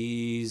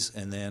 60s,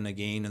 and then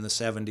again in the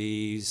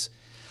 70s.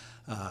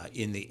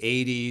 In the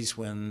 80s,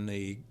 when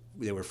they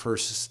were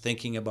first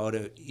thinking about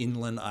an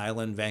inland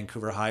island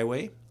Vancouver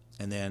highway.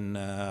 And then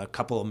a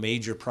couple of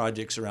major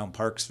projects around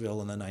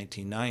Parksville in the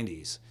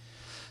 1990s.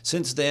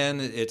 Since then,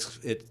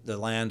 the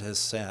land has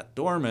sat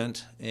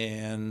dormant,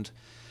 and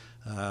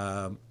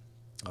I'll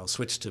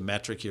switch to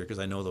metric here because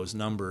I know those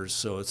numbers.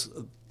 So it's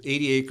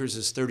 80 acres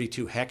is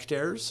 32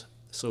 hectares.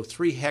 So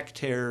 3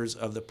 hectares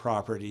of the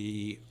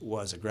property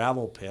was a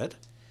gravel pit.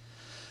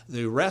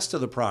 The rest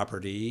of the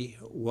property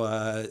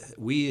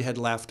we had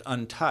left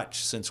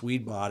untouched since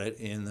we'd bought it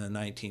in the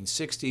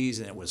 1960s,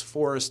 and it was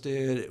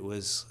forested. It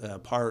was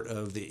part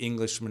of the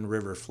Englishman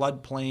River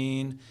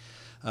floodplain,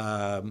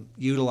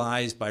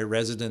 utilized by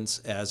residents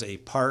as a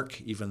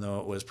park, even though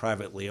it was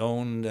privately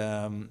owned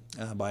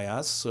by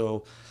us.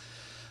 So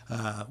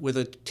with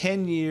a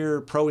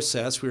 10-year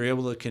process, we were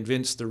able to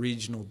convince the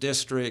regional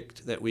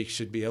district that we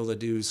should be able to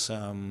do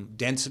some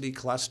density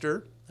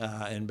cluster.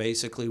 And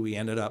basically, we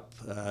ended up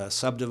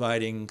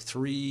subdividing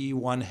 3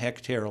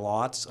 1-hectare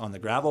lots on the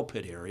gravel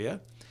pit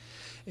area.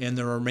 And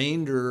the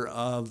remainder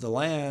of the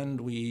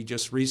land we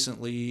just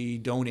recently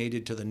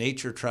donated to the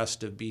Nature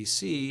Trust of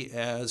BC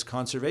as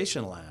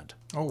conservation land.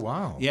 Oh,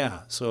 wow.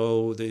 Yeah,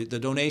 so the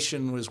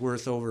donation was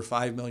worth over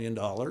 $5 million.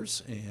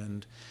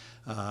 And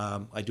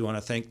I do want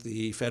to thank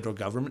the federal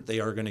government.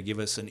 They are going to give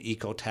us an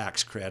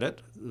eco-tax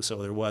credit.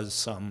 So there was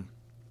some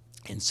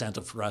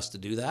incentive for us to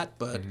do that.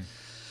 But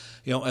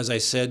as I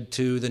said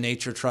to the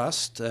Nature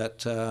Trust,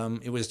 that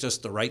it was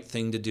just the right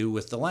thing to do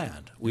with the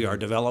land. We are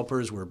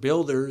developers, we're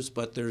builders,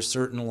 but there's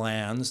certain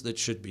lands that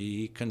should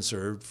be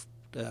conserved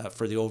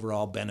for the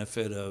overall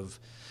benefit of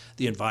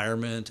the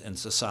environment and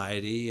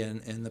society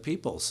and the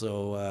people.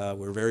 So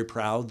we're very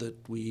proud that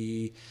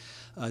we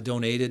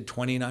donated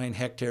 29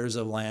 hectares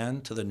of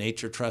land to the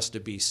Nature Trust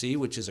of BC,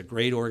 which is a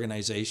great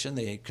organization.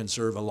 They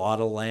conserve a lot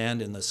of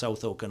land in the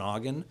South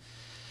Okanagan.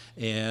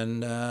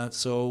 And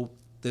so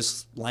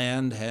this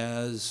land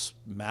has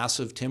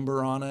massive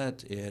timber on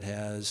it. It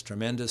has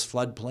tremendous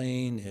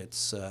floodplain.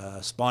 It's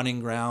spawning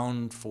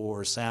ground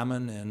for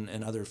salmon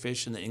and other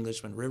fish in the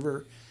Englishman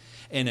River.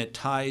 And it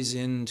ties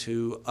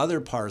into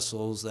other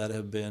parcels that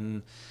have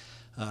been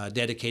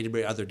dedicated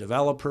by other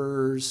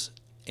developers,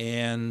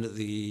 and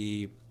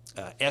the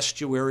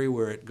estuary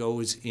where it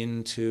goes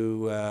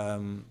into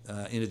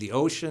the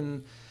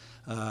ocean.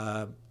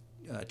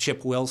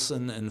 Chip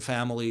Wilson and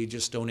family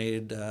just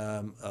donated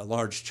a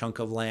large chunk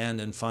of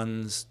land and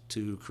funds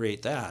to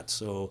create that.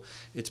 So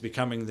it's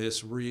becoming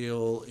this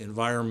real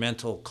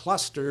environmental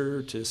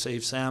cluster to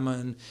save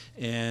salmon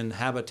and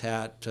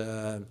habitat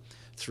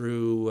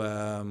through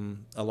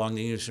along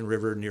the Englishman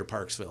River near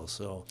Parksville.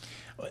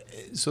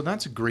 So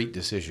that's a great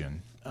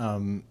decision,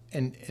 and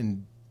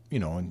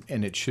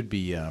it should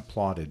be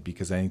applauded,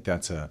 because I think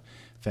that's a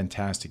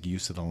fantastic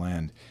use of the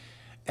land.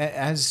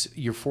 As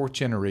your fourth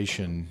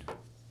generation,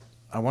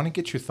 I want to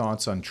get your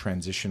thoughts on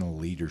transitional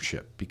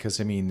leadership, because,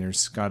 I mean,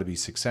 there's got to be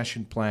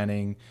succession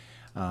planning,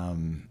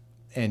 and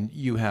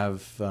you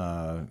have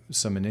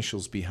some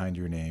initials behind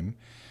your name.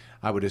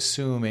 I would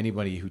assume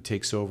anybody who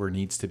takes over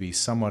needs to be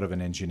somewhat of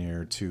an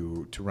engineer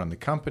to run the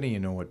company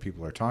and know what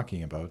people are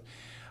talking about.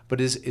 But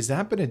is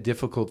that been a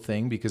difficult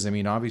thing? Because, I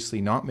mean,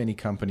 obviously not many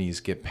companies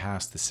get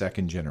past the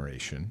second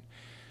generation.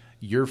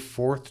 You're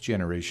fourth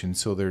generation,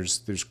 so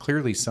there's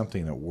clearly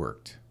something that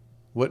worked.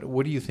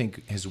 What do you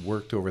think has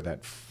worked over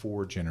that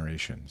 4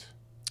 generations?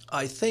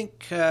 I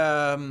think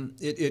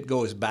it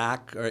goes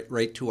back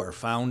right to our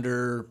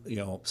founder.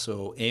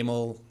 So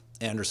Emil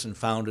Anderson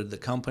founded the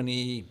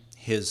company.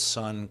 His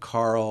son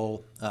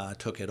Carl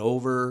took it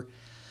over.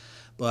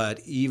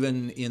 But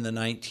even in the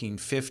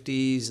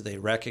 1950s, they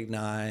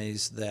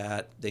recognized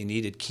that they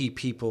needed key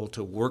people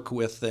to work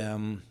with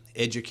them,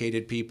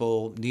 educated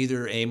people.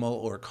 Neither Emil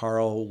or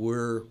Carl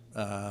were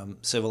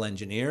civil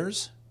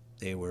engineers.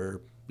 They were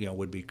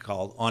would be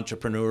called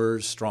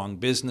entrepreneurs, strong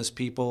business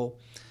people.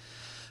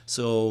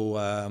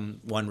 So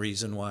one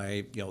reason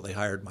why they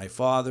hired my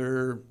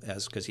father,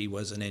 because he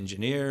was an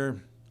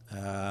engineer,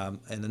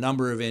 and the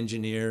number of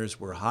engineers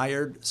were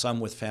hired, some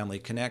with family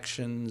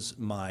connections.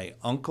 My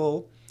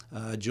uncle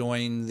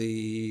joined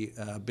the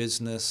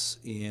business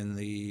in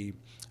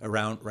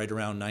right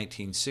around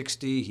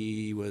 1960.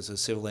 He was a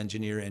civil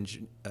engineer,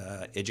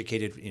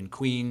 educated in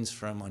Queens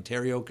from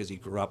Ontario, because he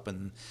grew up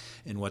in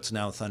what's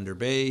now Thunder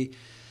Bay.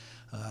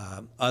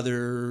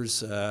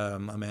 Others, a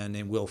man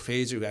named Will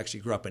Fazer, who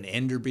actually grew up in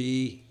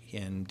Enderby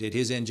and did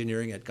his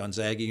engineering at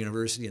Gonzaga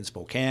University in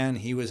Spokane.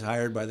 He was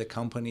hired by the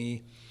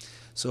company.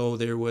 So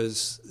there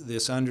was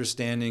this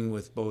understanding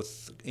with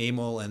both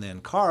Emil and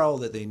then Carl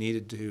that they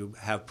needed to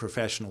have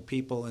professional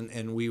people,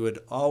 and we would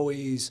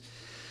always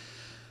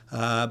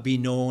be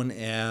known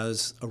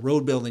as a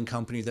road building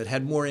company that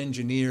had more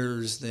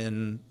engineers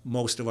than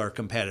most of our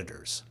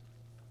competitors.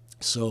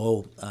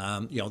 So,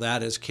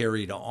 that has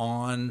carried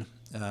on.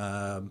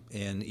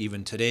 And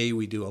even today,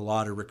 we do a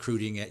lot of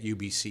recruiting at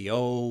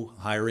UBCO,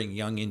 hiring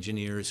young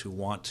engineers who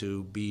want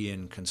to be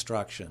in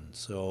construction.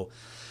 So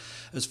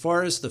as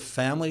far as the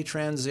family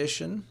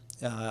transition,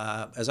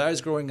 as I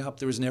was growing up,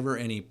 there was never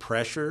any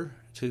pressure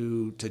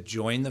to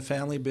join the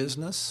family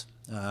business.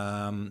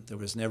 There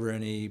was never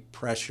any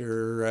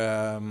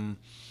pressure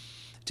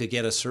to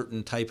get a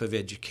certain type of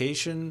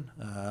education.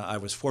 I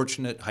was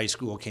fortunate. High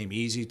school came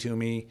easy to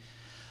me.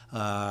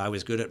 I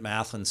was good at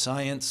math and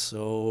science,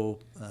 so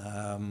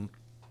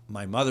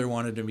my mother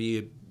wanted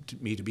me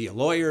to be a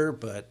lawyer,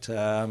 but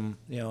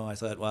I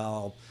thought, well,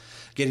 I'll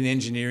get an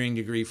engineering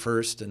degree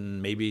first,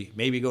 and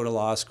maybe go to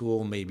law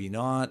school, maybe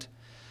not.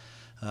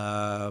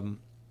 And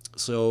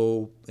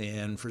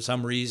for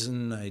some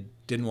reason, I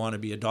didn't want to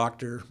be a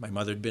doctor. My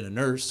mother had been a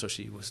nurse, so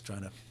she was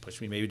trying to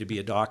push me maybe to be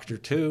a doctor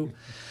too,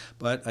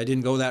 but I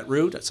didn't go that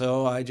route.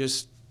 So I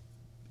just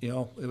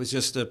it was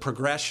just a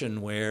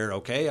progression where,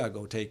 okay, I'll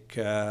go take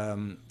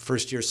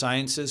first-year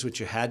sciences, which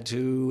you had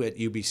to at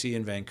UBC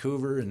in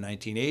Vancouver in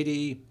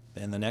 1980.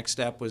 And the next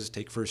step was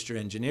take first-year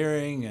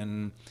engineering.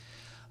 And,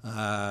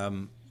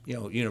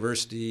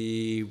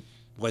 university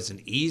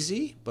wasn't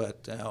easy,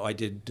 but I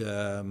did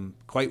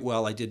quite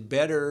well. I did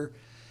better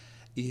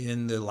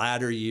in the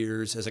latter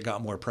years as it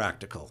got more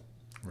practical.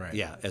 Right.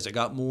 Yeah, as it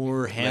got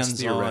more hands-on.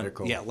 Less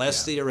theoretical. Yeah,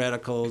 less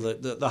theoretical.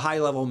 The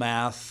high-level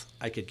math,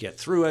 I could get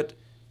through it.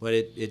 But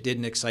it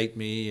didn't excite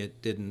me.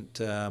 It didn't.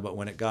 But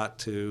when it got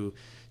to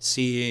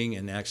seeing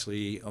and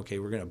actually, okay,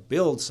 we're going to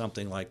build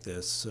something like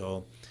this.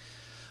 So,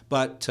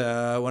 but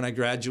when I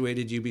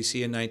graduated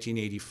UBC in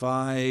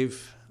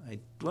 1985, I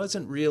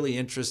wasn't really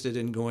interested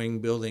in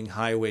building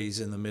highways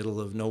in the middle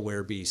of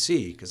nowhere,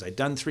 BC, because I'd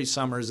done 3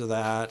 summers of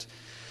that,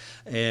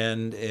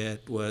 and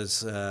it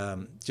was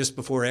just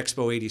before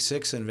Expo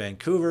 86 in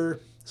Vancouver.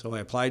 So I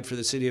applied for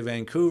the city of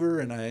Vancouver,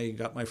 and I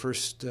got my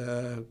first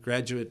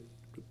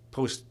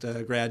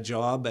post-grad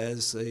job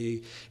as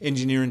a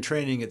engineer in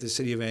training at the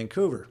City of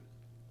Vancouver.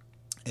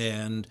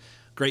 And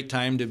great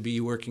time to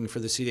be working for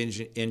the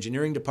city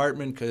engineering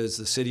department, because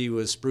the city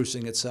was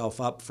sprucing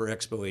itself up for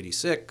Expo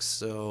 86.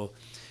 So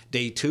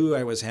Day 2,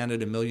 I was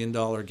handed $1 million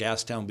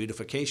Gastown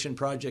beautification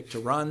project to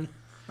run.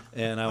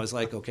 And I was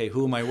like, okay,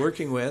 who am I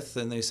working with?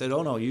 And they said,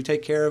 oh, no, you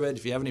take care of it.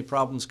 If you have any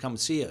problems, come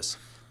see us.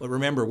 But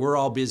remember, we're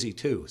all busy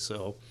too.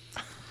 So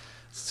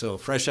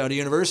fresh out of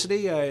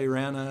university, I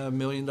ran a $1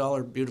 million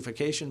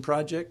beautification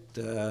project.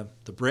 The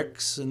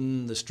bricks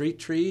and the street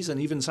trees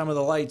and even some of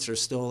the lights are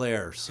still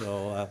there.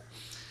 So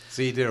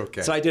you did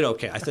okay. So I did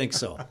okay. I think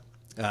so.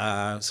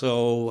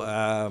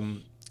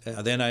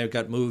 Then I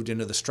got moved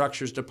into the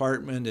structures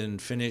department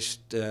and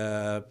finished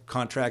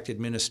contract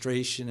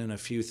administration and a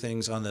few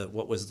things on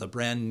what was the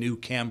brand new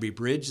Cambry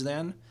Bridge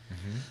then.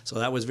 Mm-hmm. So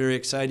that was very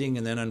exciting.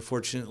 And then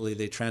unfortunately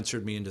they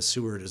transferred me into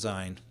sewer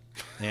design.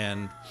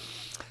 And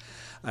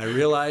I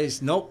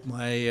realized, nope,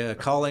 my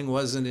calling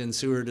wasn't in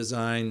sewer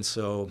design.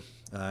 So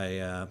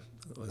I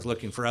was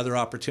looking for other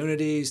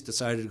opportunities,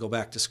 decided to go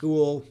back to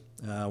school,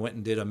 went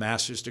and did a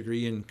master's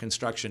degree in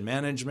construction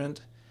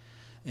management.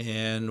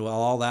 And while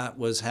all that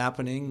was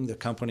happening, the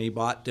company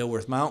bought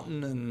Dilworth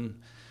Mountain,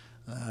 and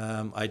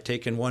I'd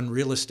taken one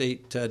real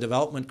estate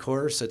development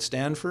course at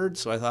Stanford.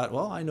 So I thought,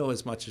 well, I know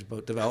as much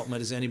about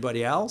development as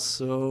anybody else.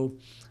 So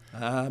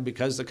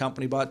because the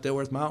company bought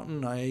Dilworth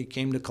Mountain, I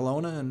came to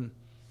Kelowna, and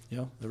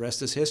the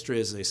rest is history,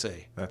 as they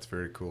say. That's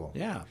very cool.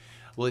 Yeah.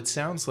 Well, it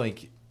sounds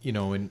like,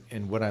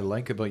 and what I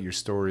like about your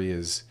story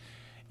is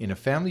in a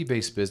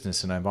family-based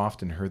business, and I've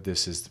often heard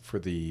this, is for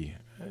the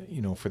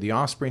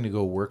offspring to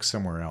go work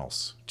somewhere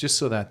else, just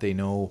so that they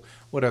know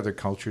what other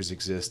cultures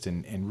exist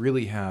and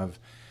really have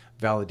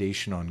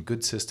validation on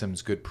good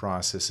systems, good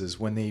processes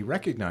when they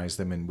recognize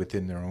them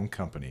within their own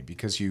company.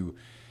 Because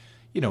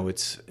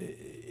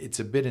it's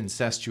a bit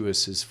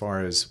incestuous as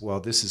far as,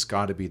 well, this has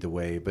got to be the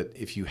way. But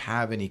if you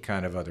have any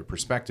kind of other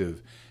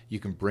perspective, you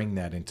can bring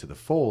that into the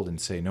fold and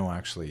say, no,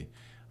 actually,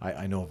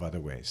 I know of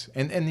other ways.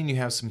 And then you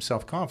have some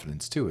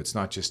self-confidence too. It's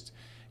not just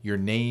your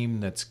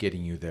name that's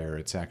getting you there.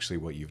 It's actually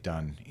what you've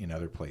done in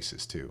other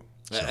places too.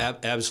 So.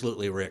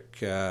 Absolutely, Rick.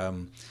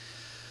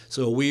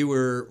 So we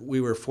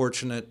were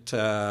fortunate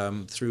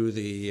through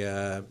the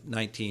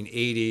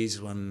 1980s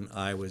when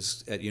I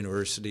was at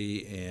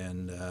university,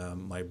 and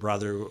my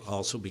brother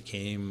also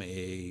became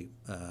a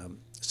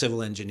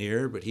civil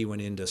engineer, but he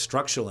went into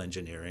structural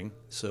engineering.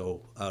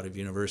 So out of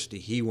university,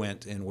 he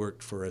went and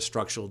worked for a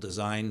structural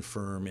design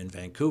firm in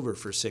Vancouver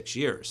for 6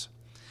 years.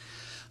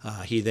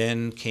 He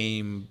then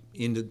came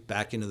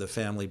back into the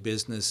family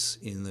business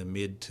in the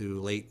mid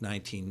to late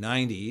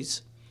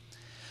 1990s,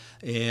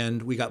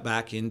 and we got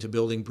back into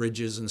building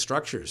bridges and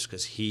structures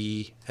because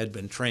he had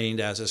been trained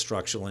as a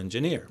structural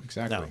engineer.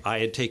 Exactly. Now, I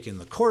had taken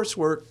the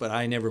coursework, but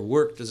I never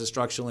worked as a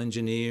structural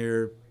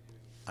engineer.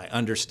 I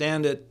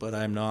understand it, but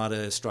I'm not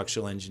a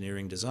structural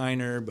engineering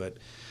designer. But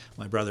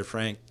my brother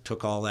Frank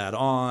took all that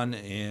on,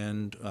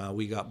 and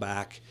we got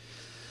back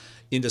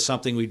into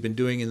something we'd been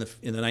doing in the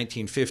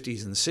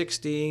 1950s and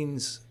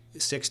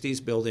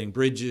 60s, building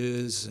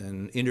bridges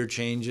and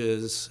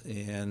interchanges.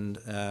 And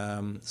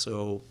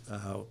so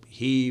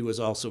he was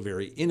also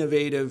very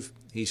innovative.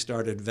 He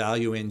started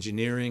value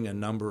engineering a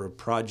number of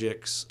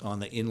projects on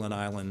the Inland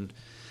Island,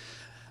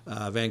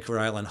 Vancouver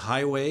Island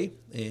Highway.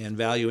 And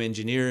value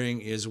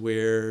engineering is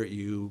where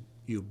you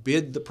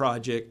bid the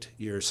project,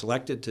 you're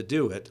selected to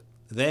do it.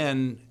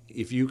 Then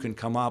if you can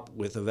come up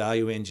with a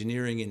value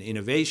engineering and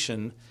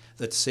innovation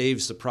that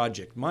saves the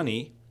project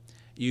money,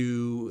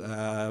 you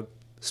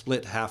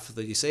split half of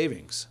the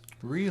savings.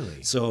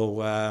 Really?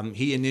 So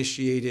he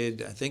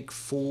initiated, I think,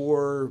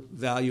 4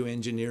 value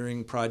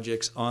engineering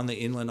projects on the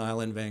Inland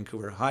Island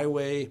Vancouver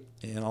Highway,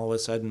 and all of a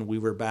sudden we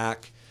were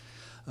back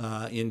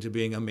into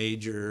being a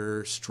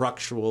major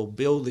structural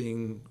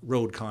building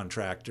road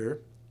contractor.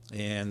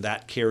 And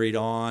that carried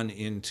on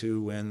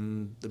into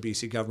when the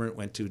BC government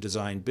went to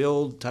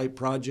design-build type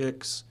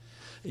projects.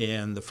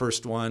 And the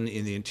first one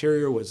in the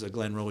interior was the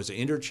Glen Rosa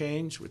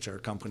Interchange, which our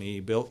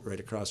company built right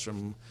across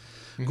from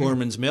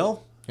Gorman's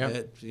Mill.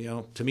 Yep.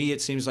 To me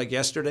it seems like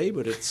yesterday,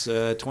 but it's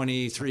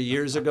 23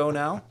 years ago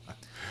now.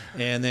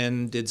 And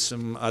then did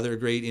some other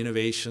great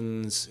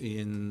innovations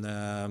in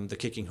the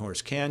Kicking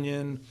Horse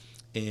Canyon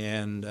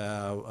and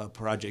a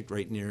project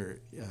right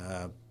near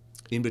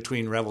in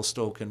between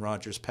Revelstoke and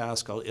Rogers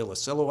Pass called Illa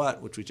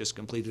Silhouette, which we just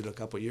completed a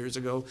couple years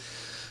ago.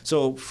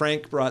 So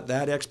Frank brought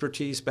that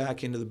expertise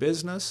back into the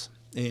business.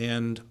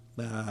 And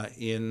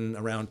in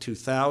around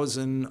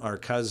 2000, our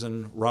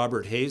cousin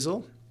Robert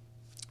Hazel,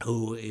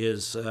 who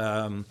is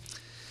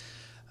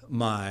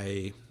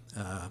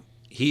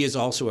he is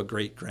also a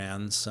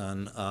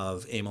great-grandson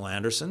of Emil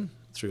Anderson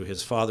through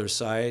his father's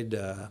side.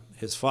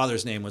 His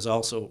father's name was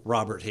also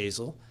Robert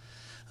Hazel.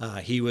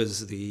 He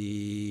was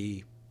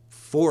the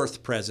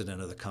 4th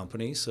president of the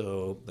company.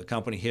 So the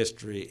company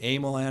history,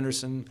 Emil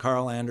Anderson,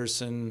 Carl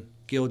Anderson,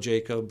 Gil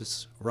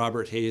Jacobs,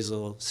 Robert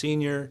Hazel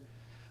Sr.,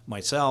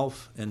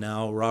 myself, and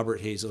now Robert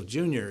Hazel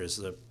Jr. is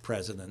the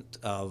president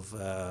of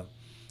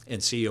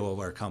and CEO of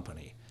our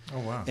company. Oh,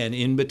 wow. And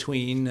in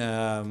between,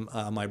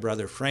 my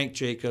brother Frank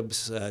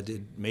Jacobs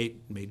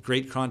made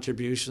great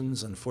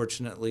contributions.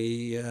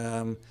 Unfortunately,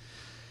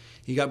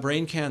 he got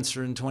brain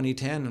cancer in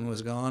 2010 and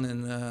was gone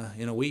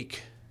in a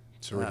week.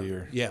 Sorry to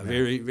hear. Yeah,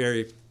 very,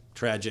 very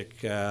tragic.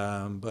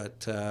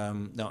 But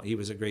no, he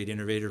was a great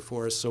innovator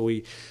for us. So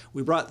we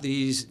brought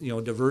these,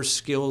 diverse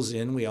skills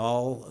in. We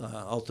all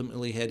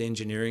ultimately had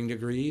engineering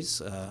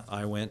degrees.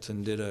 I went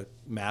and did a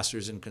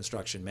master's in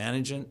construction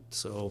management.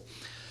 So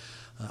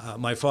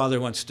my father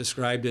once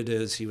described it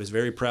as he was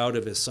very proud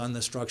of his son,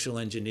 the structural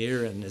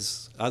engineer, and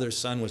his other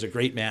son was a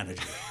great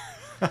manager.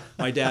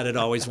 My dad had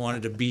always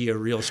wanted to be a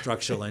real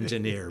structural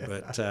engineer,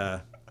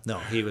 but no,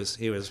 he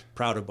was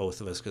proud of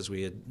both of us because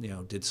we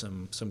had did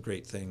some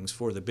great things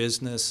for the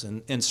business,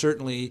 and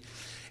certainly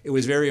it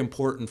was very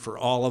important for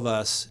all of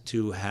us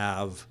to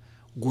have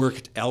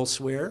worked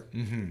elsewhere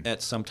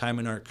at some time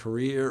in our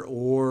career,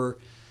 or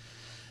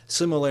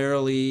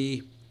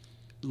similarly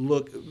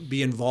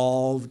be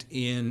involved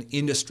in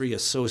industry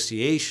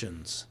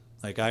associations.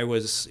 Like I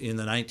was in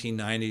the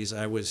 1990s,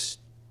 I was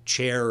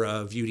chair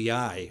of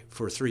UDI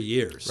for 3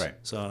 years. Right.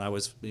 So I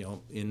was,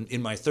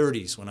 in my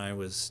 30s when I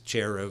was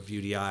chair of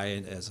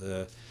UDI as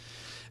a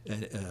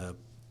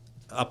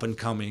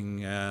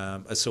up-and-coming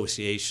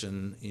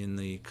association in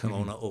the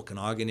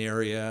Kelowna-Okanagan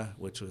area,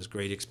 which was a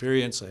great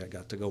experience. I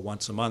got to go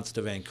once a month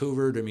to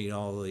Vancouver to meet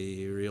all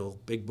the real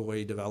big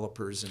boy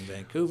developers in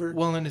Vancouver.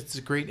 Well, and it's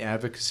a great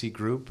advocacy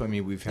group. I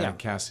mean, we've had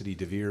Cassidy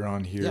DeVere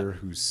on here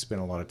who's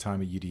spent a lot of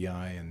time at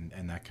UDI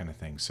and that kind of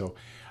thing. So,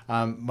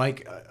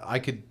 Mike, I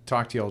could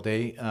talk to you all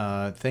day.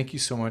 Thank you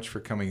so much for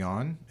coming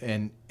on.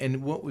 And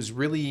what was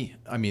really,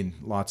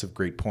 lots of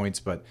great points,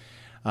 but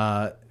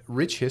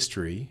rich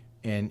history.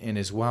 And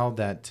as well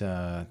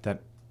that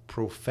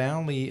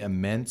profoundly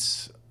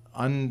immense,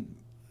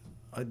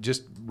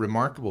 just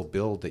remarkable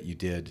build that you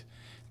did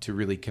to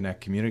really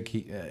connect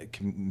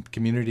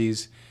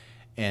communities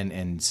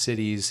and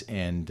cities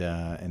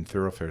and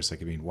thoroughfares.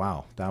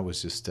 Wow, that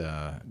was just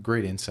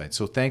great insight.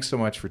 So thanks so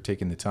much for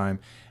taking the time,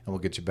 and we'll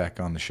get you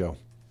back on the show.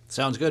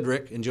 Sounds good,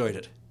 Rick. Enjoyed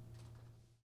it.